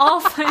 not all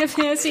Final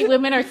Fantasy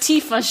women are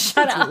Tifa.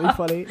 Shut up. That's really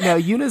funny. No,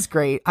 Yuna's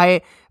great.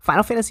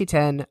 Final Fantasy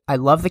X, I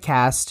love the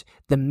cast.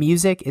 The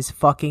music is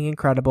fucking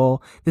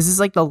incredible. This is,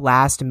 like, the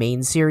last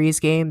main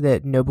series game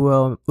that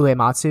Nobuo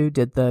Uematsu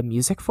did the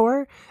music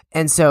for.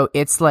 And so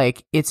it's,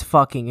 like, it's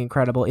fucking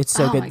incredible. It's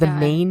so good. The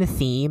main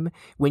theme,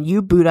 when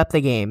you boot up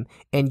the game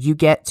and you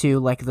get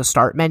to, like, the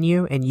start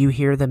menu and you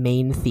hear the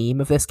main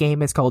theme of this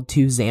game, it's called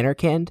To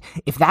Xanarkand.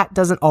 If that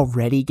doesn't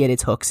already get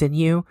its hooks in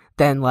you,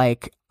 then,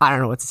 like, I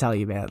don't know what to tell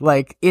you, man.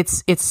 Like,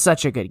 it's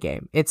such a good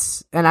game.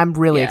 And I'm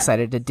really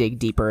excited to dig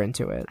deeper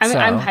into it.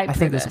 I'm hyped I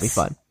think this will be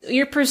fun.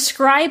 You're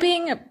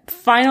prescribing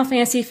Final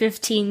Fantasy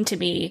 15 to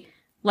me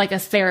like a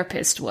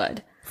therapist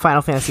would.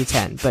 Final Fantasy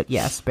X, but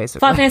yes, basically.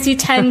 Final Fantasy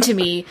X to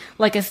me,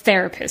 like a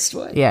therapist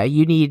would. Yeah,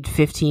 you need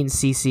 15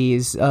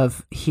 cc's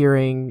of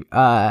hearing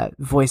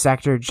voice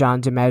actor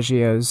John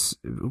DiMaggio's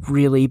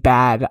really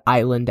bad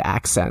island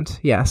accent.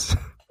 Yes.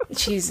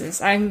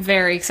 Jesus, I'm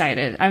very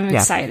excited. I'm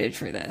excited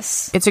for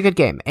this. It's a good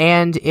game.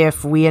 And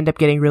if we end up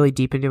getting really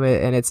deep into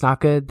it and it's not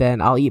good,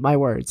 then I'll eat my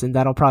words. And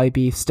that'll probably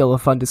be still a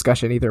fun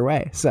discussion either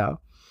way. So,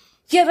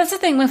 yeah, that's the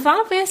thing. When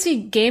Final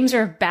Fantasy games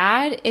are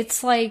bad,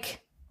 it's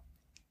like,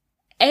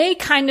 A,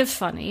 kind of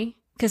funny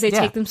because they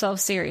take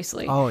themselves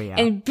seriously. Oh yeah.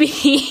 And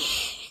B,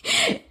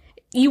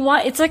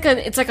 it's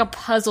like a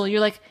puzzle.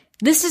 You're like,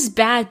 this is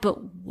bad,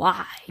 but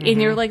why? Mm-hmm.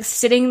 And you're like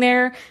sitting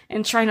there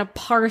and trying to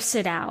parse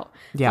it out.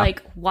 Yeah.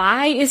 Like,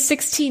 why is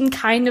 16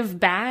 kind of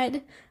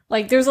bad?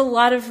 Like, there's a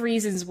lot of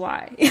reasons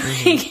why.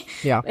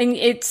 Mm-hmm. Yeah. And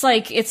it's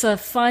like, it's a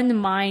fun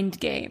mind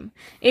game.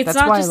 It's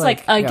not just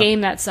like a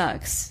game that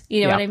sucks.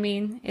 You know what I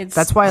mean?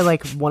 That's why,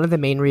 like, one of the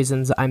main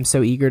reasons I'm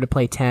so eager to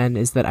play 10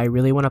 is that I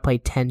really want to play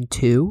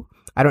 10-2.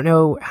 I don't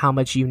know how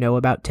much you know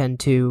about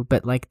 10-2,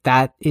 but like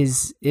that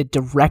is a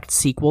direct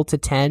sequel to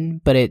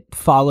 10, but it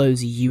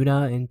follows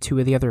Yuna and two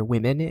of the other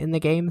women in the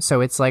game. So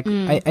it's like,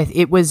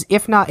 it was,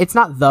 if not, it's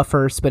not the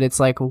first, but it's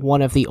like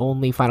one of the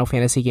only Final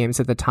Fantasy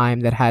games at the time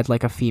that had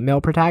like a female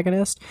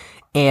protagonist.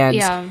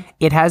 And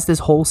it has this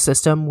whole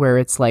system where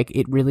it's like,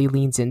 it really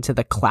leans into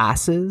the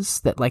classes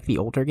that like the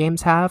older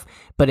games have,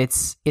 but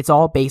it's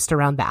all based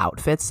around the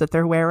outfits that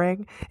they're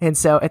wearing. And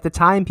so at the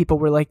time, people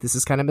were like, this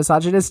is kind of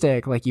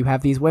misogynistic. Like, you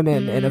have these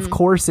women, and of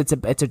course it's a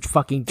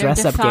fucking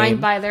dress up game. They're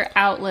defined by their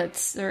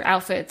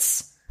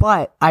outfits.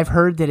 But I've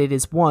heard that it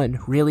is, one,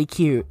 really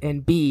cute,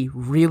 and B,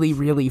 really,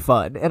 really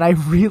fun. And I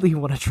really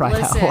want to try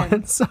that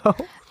one. So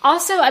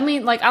also, I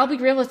mean, like, I'll be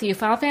real with you.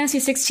 Final Fantasy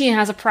 16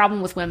 has a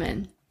problem with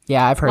women.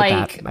 Yeah, I've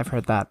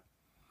heard that.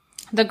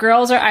 The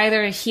girls are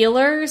either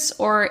healers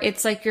or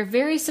it's like your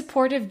very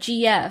supportive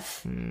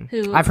GF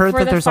who I've heard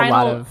that there's a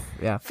lot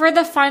of for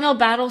the final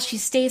battle she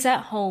stays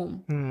at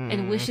home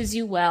and wishes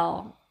you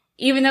well.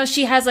 Even though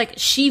she has like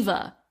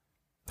Shiva.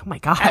 Oh my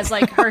god. As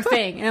like her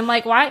thing. And I'm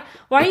like, why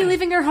are you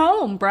leaving her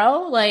home,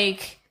 bro?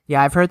 Like,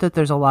 yeah, I've heard that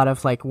there's a lot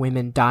of like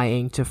women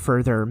dying to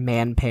further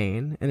man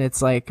pain, and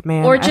it's like,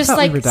 man, or just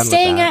like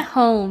staying at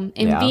home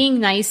and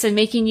being nice and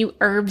making you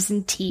herbs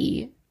and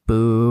tea.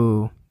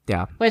 Boo.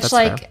 Yeah. Which,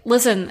 like, fair.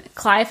 Listen,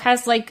 Clive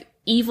has, like,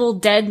 evil,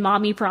 dead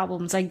mommy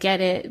problems. I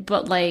get it.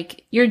 But,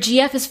 like, your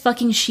GF is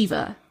fucking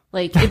Shiva.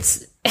 Like,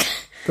 it's...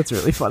 That's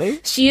really funny.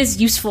 She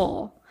is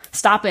useful.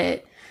 Stop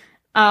it.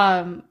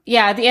 At the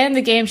end of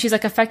the game, she's,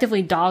 like,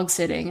 effectively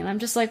dog-sitting. And I'm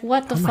just like,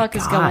 what the fuck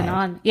is going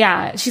on?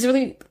 Yeah, she's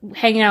really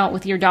hanging out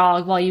with your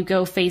dog while you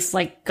go face,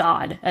 like,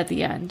 God at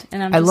the end.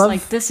 And I'm just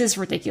like, this is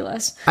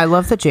ridiculous. I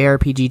love the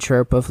JRPG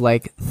trope of,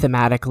 like,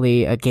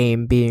 thematically a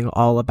game being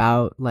all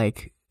about,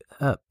 like...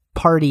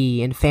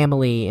 party and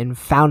family and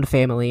found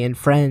family and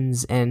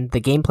friends, and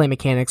the gameplay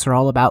mechanics are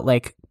all about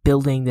like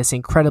building this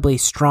incredibly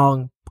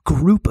strong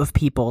group of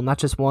people, not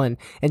just one.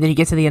 And then you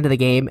get to the end of the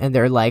game and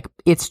they're like,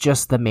 it's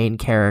just the main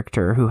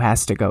character who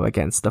has to go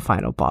against the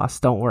final boss.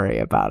 Don't worry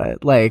about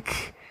it.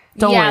 Like,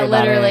 don't worry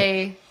about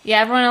it. Yeah,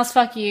 everyone else,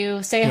 fuck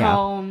you. Stay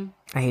home.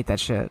 I hate that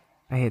shit.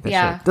 Shit.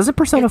 Doesn't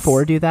Persona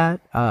 4 do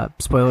that?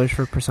 Spoilers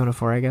for Persona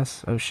 4, I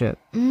guess. Oh shit.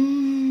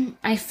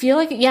 I feel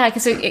like,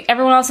 because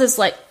everyone else is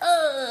like,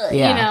 you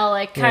know,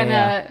 like kind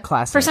of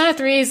classic. Persona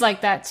 3 is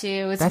like that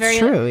too. It's That's very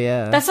true.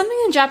 Yeah, that's something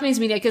in Japanese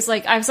media, because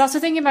like I was also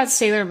thinking about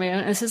Sailor Moon.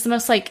 And this is the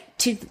most like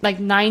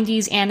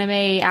 90s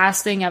anime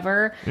ass thing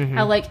ever.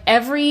 How like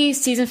every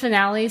season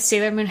finale,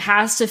 Sailor Moon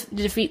has to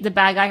defeat the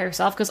bad guy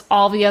herself because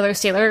all the other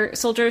Sailor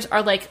soldiers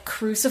are like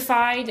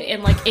crucified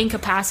and like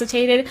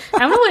incapacitated. I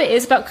don't know what it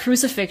is about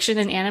crucifixion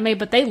in anime,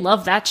 but they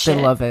love that shit.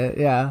 They love it.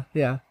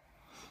 Yeah.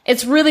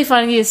 It's really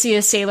funny to see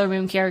a Sailor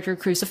Moon character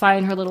crucify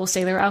in her little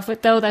sailor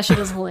outfit, though. That shit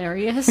is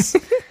hilarious.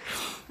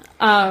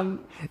 But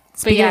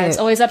yeah, it's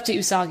always up to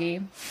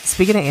Usagi.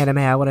 Speaking of anime,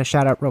 I want to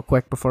shout out real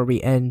quick before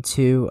we end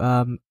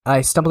to,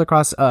 I stumbled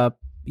across a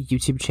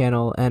YouTube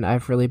channel and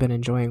I've really been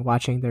enjoying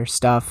watching their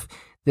stuff.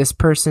 This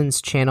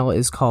person's channel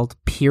is called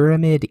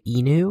Pyramid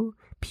Inu,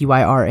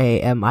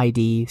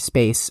 Pyramid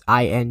space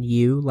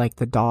INU, like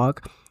the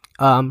dog.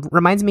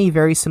 Reminds me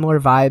very similar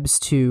vibes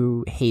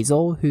to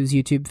Hazel, whose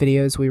YouTube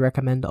videos we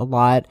recommend a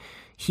lot.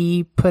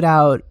 They,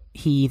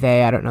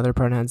 I don't know their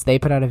pronouns. They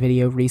put out a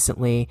video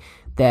recently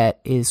that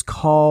is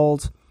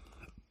called,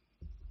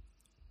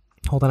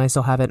 hold on, I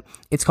still have it.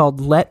 It's called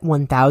Let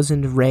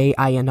 1000 Rei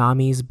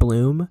Ayanamis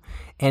Bloom.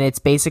 And it's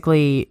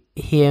basically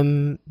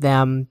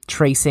them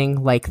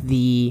tracing like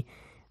the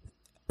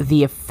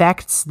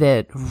effects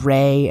that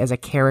Rei as a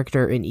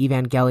character in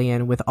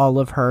Evangelion, with all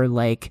of her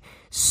like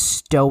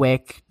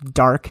stoic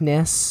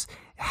darkness,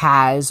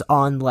 has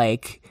on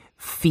like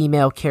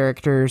female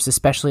characters,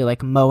 especially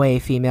like moe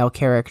female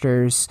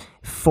characters,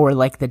 for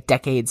like the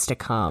decades to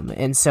come.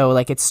 And so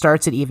like it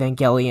starts at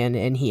Evangelion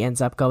and he ends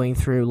up going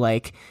through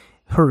like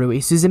Harui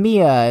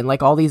Suzumiya and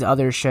like all these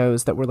other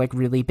shows that were like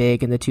really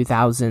big in the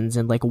 2000s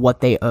and like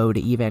what they owe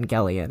to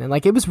Evangelion. And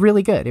like it was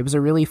really good. It was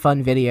a really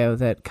fun video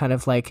that kind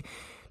of like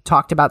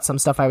talked about some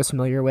stuff I was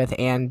familiar with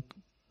and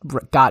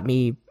got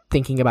me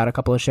thinking about a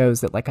couple of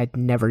shows that like I'd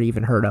never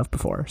even heard of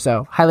before.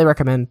 So highly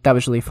recommend. That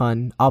was really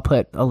fun. I'll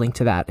put a link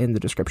to that in the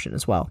description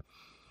as well.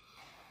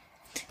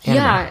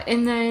 Yeah,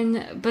 and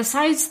then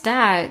besides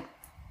that,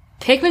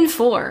 Pikmin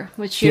 4,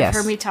 which you've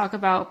heard me talk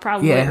about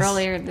probably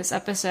earlier in this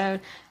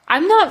episode.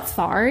 I'm not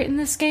far in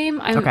this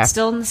game. I'm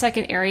still in the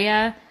second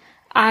area.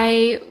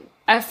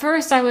 At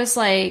first I was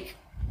like,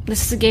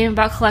 this is a game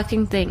about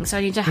collecting things, so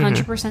I need to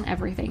 100%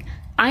 everything.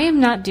 I am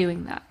not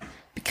doing that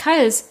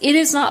because it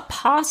is not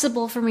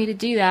possible for me to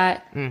do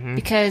that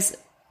because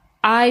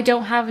I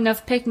don't have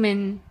enough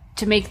Pikmin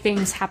to make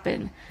things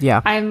happen.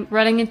 Yeah. I'm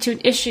running into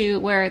an issue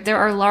where there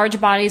are large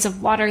bodies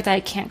of water that I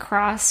can't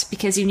cross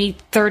because you need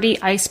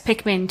 30 ice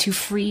Pikmin to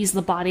freeze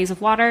the bodies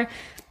of water.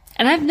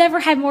 And I've never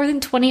had more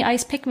than 20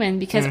 ice Pikmin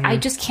because I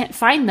just can't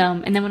find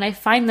them. And then when I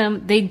find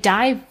them, they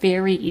die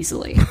very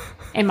easily,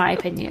 in my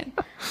opinion.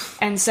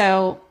 And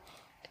so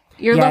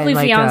your lovely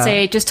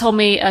fiance just told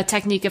me a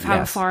technique of how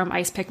to farm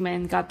ice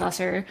Pikmin. God bless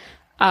her.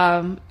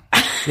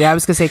 Yeah, I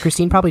was gonna say,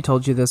 Christine probably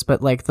told you this,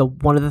 but like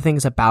one of the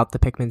things about the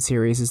Pikmin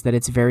series is that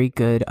it's very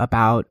good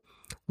about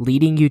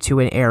leading you to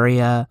an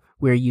area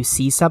where you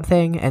see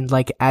something, and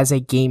like as a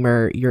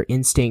gamer, your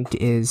instinct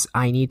is,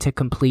 I need to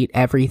complete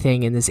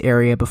everything in this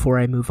area before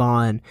I move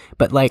on.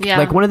 But like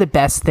one of the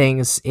best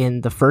things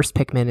in the first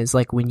Pikmin is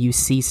like when you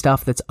see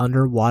stuff that's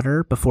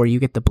underwater before you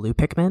get the blue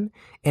Pikmin,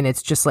 and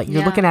it's just like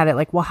you're looking at it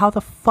like, well, how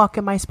the fuck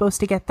am I supposed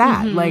to get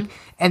that? Like,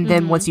 and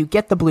then once you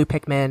get the blue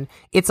Pikmin,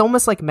 it's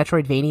almost like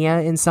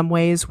Metroidvania in some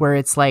ways, where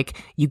it's like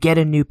you get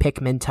a new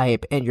Pikmin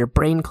type and your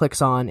brain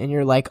clicks on and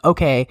you're like,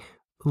 okay,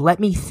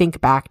 let me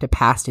think back to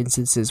past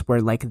instances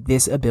where like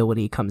this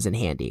ability comes in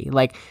handy.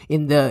 Like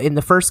in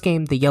the first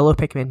game, the yellow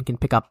Pikmin can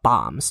pick up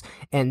bombs.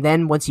 And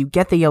then once you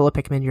get the yellow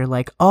Pikmin, you're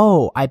like,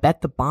 oh, I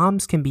bet the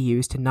bombs can be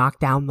used to knock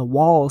down the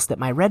walls that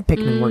my red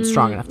Pikmin weren't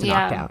strong enough to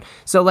knock down.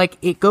 So like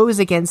it goes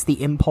against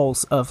the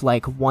impulse of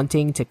like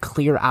wanting to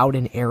clear out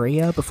an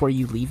area before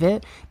you leave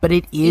it. But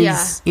it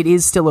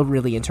is still a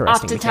really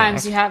interesting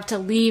Oftentimes you have to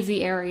leave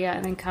the area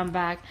and then come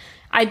back.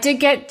 I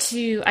got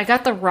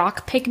the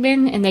rock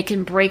Pikmin, and they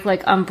can break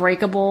like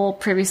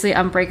previously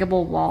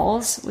unbreakable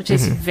walls, which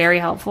is very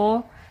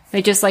helpful.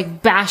 They just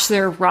like bash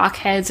their rock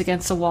heads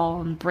against the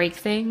wall and break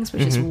things,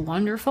 which is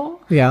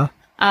wonderful. Yeah.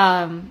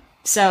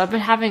 So I'm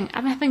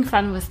having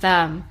fun with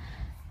them.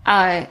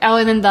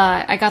 And then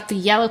I got the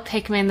yellow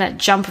Pikmin that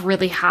jump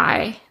really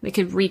high. They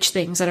could reach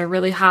things that are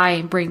really high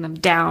and bring them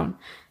down.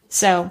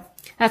 So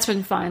that's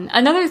been fun.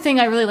 Another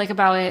thing I really like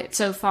about it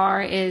so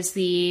far is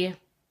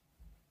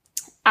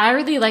I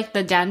really like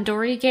the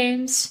Dandori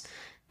games.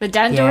 The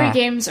Dandori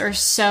games are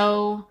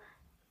so,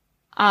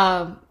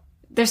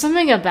 there's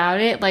something about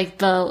it, like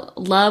the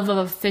love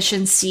of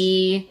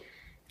efficiency.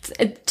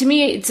 To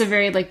me, it's a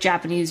very like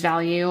Japanese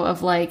value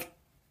of like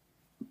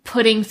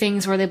putting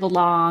things where they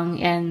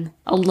belong and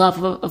a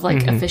love of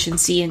like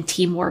efficiency and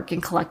teamwork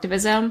and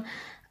collectivism.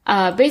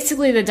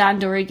 Basically the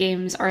Dandori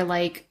games are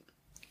like,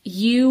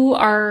 you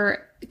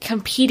are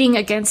competing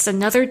against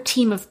another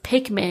team of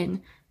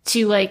Pikmin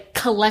to like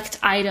collect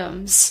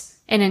items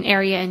in an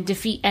area and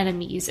defeat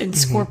enemies and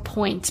score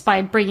points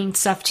by bringing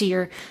stuff to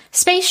your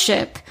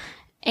spaceship.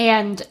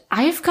 And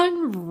I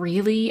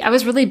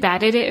was really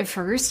bad at it at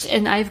first,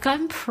 and I've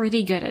gotten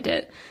pretty good at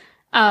it.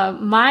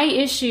 My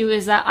issue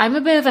is that I'm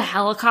a bit of a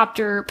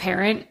helicopter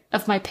parent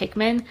of my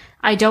Pikmin.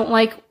 I don't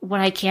like when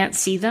I can't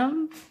see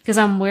them because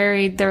I'm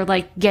worried they're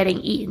like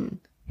getting eaten.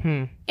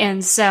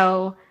 And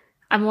so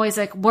I'm always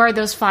like, where are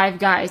those 5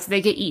 guys? Did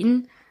they get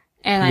eaten?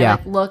 And I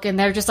like look, and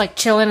they're just like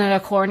chilling in a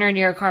corner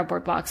near a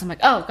cardboard box. I'm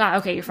like, oh god,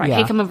 okay, you're fine.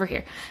 Hey, come over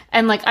here.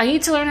 And like, I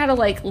need to learn how to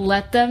like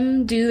let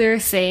them do their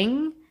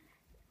thing,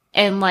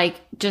 and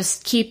like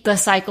just keep the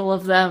cycle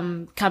of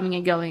them coming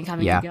and going,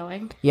 and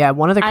going. Yeah,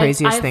 one of the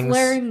craziest I've things.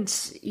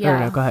 Learned,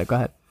 No, go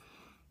ahead.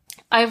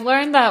 I've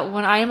learned that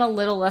when I am a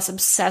little less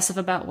obsessive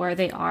about where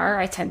they are,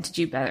 I tend to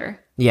do better.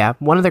 Yeah,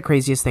 one of the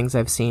craziest things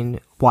I've seen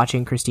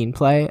watching Christine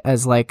play,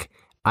 as like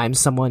I'm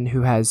someone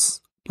who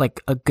has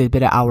like a good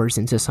bit of hours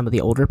into some of the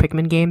older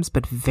Pikmin games,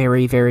 but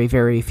very, very,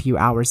 very few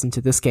hours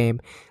into this game.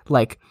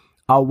 Like,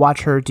 I'll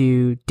watch her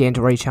do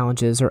Dandori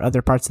challenges or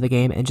other parts of the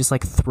game and just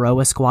like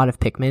throw a squad of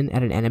Pikmin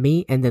at an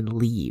enemy and then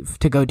leave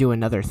to go do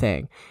another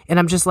thing. And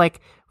I'm just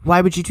like, why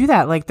would you do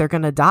that? Like, they're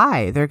gonna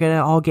die. They're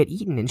gonna all get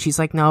eaten. And she's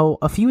like, no,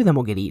 a few of them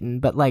will get eaten,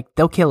 but like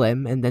they'll kill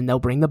him and then they'll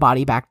bring the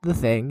body back to the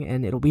thing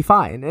and it'll be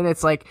fine. And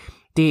it's like,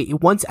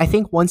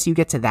 once you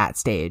get to that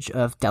stage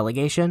of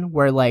delegation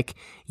where like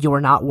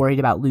you're not worried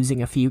about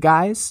losing a few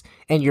guys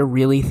and you're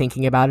really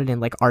thinking about it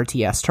in like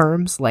RTS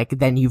terms, like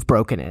then you've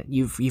broken it.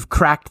 You've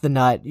cracked the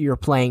nut. You're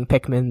playing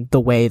Pikmin the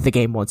way the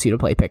game wants you to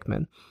play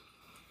Pikmin.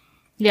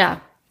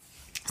 Yeah.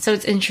 So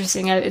it's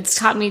interesting. It's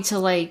taught me to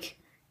like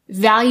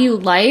value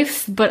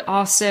life, but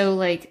also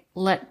like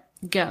let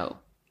go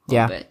a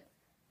little bit.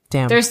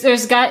 Damn.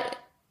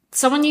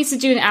 Someone needs to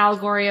do an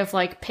allegory of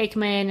like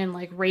Pikmin and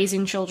like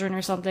raising children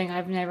or something.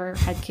 I've never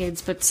had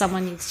kids, but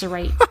someone needs to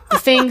write the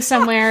thing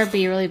somewhere,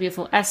 be a really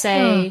beautiful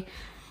essay,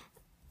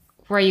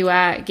 Where you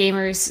at?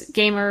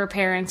 Gamer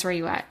parents, where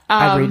you at?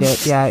 I'd read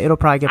it. Yeah, it'll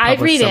probably get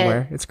published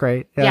somewhere. It's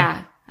great.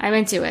 Yeah, I'm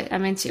into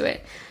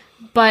it.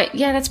 But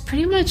yeah, that's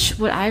pretty much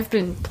what I've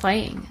been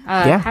playing.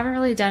 I haven't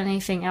really done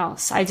anything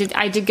else. I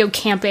did go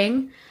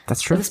camping.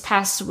 That's true. This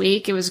past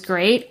week, it was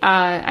great.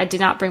 I did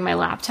not bring my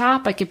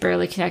laptop. I could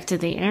barely connect to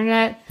the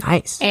internet.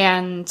 Nice.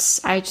 And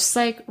I just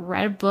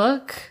read a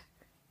book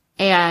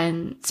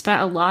and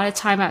spent a lot of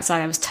time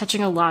outside. I was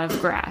touching a lot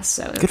of grass,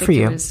 so I think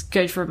it was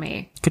good for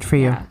me. Good for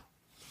you.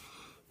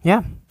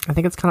 Yeah, I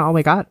think that's kind of all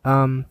we got.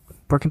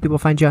 Where can people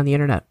find you on the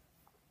internet?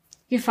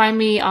 You can find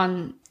me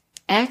on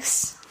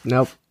X.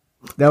 Nope.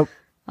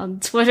 On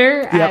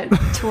Twitter at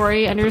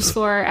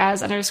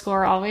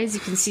Tori_as_always. You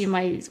can see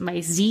my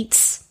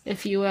zeets,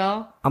 if you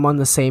will. I'm on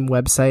the same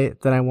website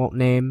that I won't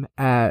name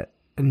at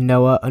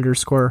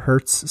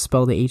Noah_Hertz,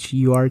 spelled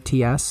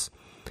HURTS.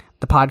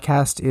 The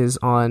podcast is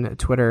on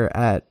Twitter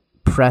at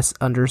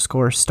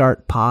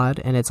press_startpod,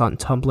 and it's on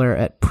Tumblr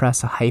at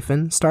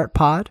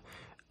press-startpod.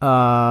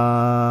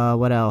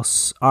 What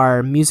else?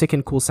 Our music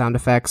and cool sound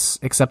effects,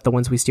 except the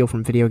ones we steal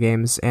from video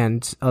games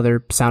and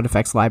other sound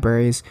effects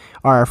libraries,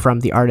 are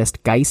from the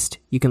artist Geist.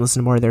 You can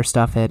listen to more of their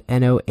stuff at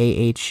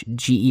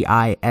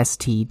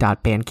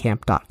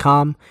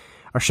noahgeist.bandcamp.com.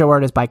 Our show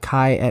art is by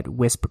Kai at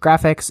Wisp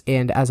Graphics,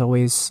 and as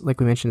always, like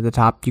we mentioned at the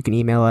top, you can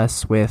email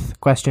us with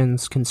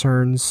questions,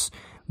 concerns,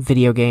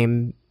 video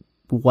game,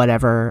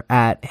 whatever,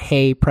 at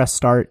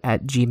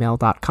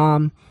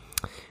heypressstart@gmail.com.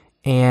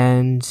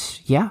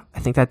 And yeah, I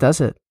think that does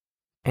it.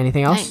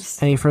 Anything else?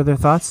 Nice. Any further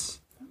thoughts?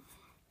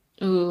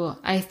 Ooh,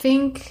 I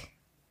think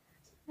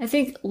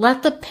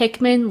let the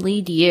Pikmin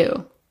lead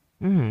you.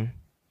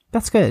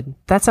 That's good.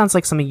 That sounds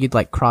like something you'd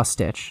cross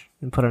stitch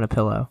and put on a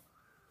pillow.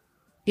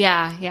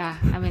 Yeah,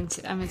 I'm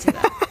into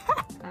that.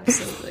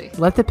 Absolutely.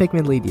 Let the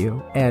Pikmin lead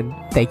you, and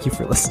thank you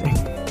for listening.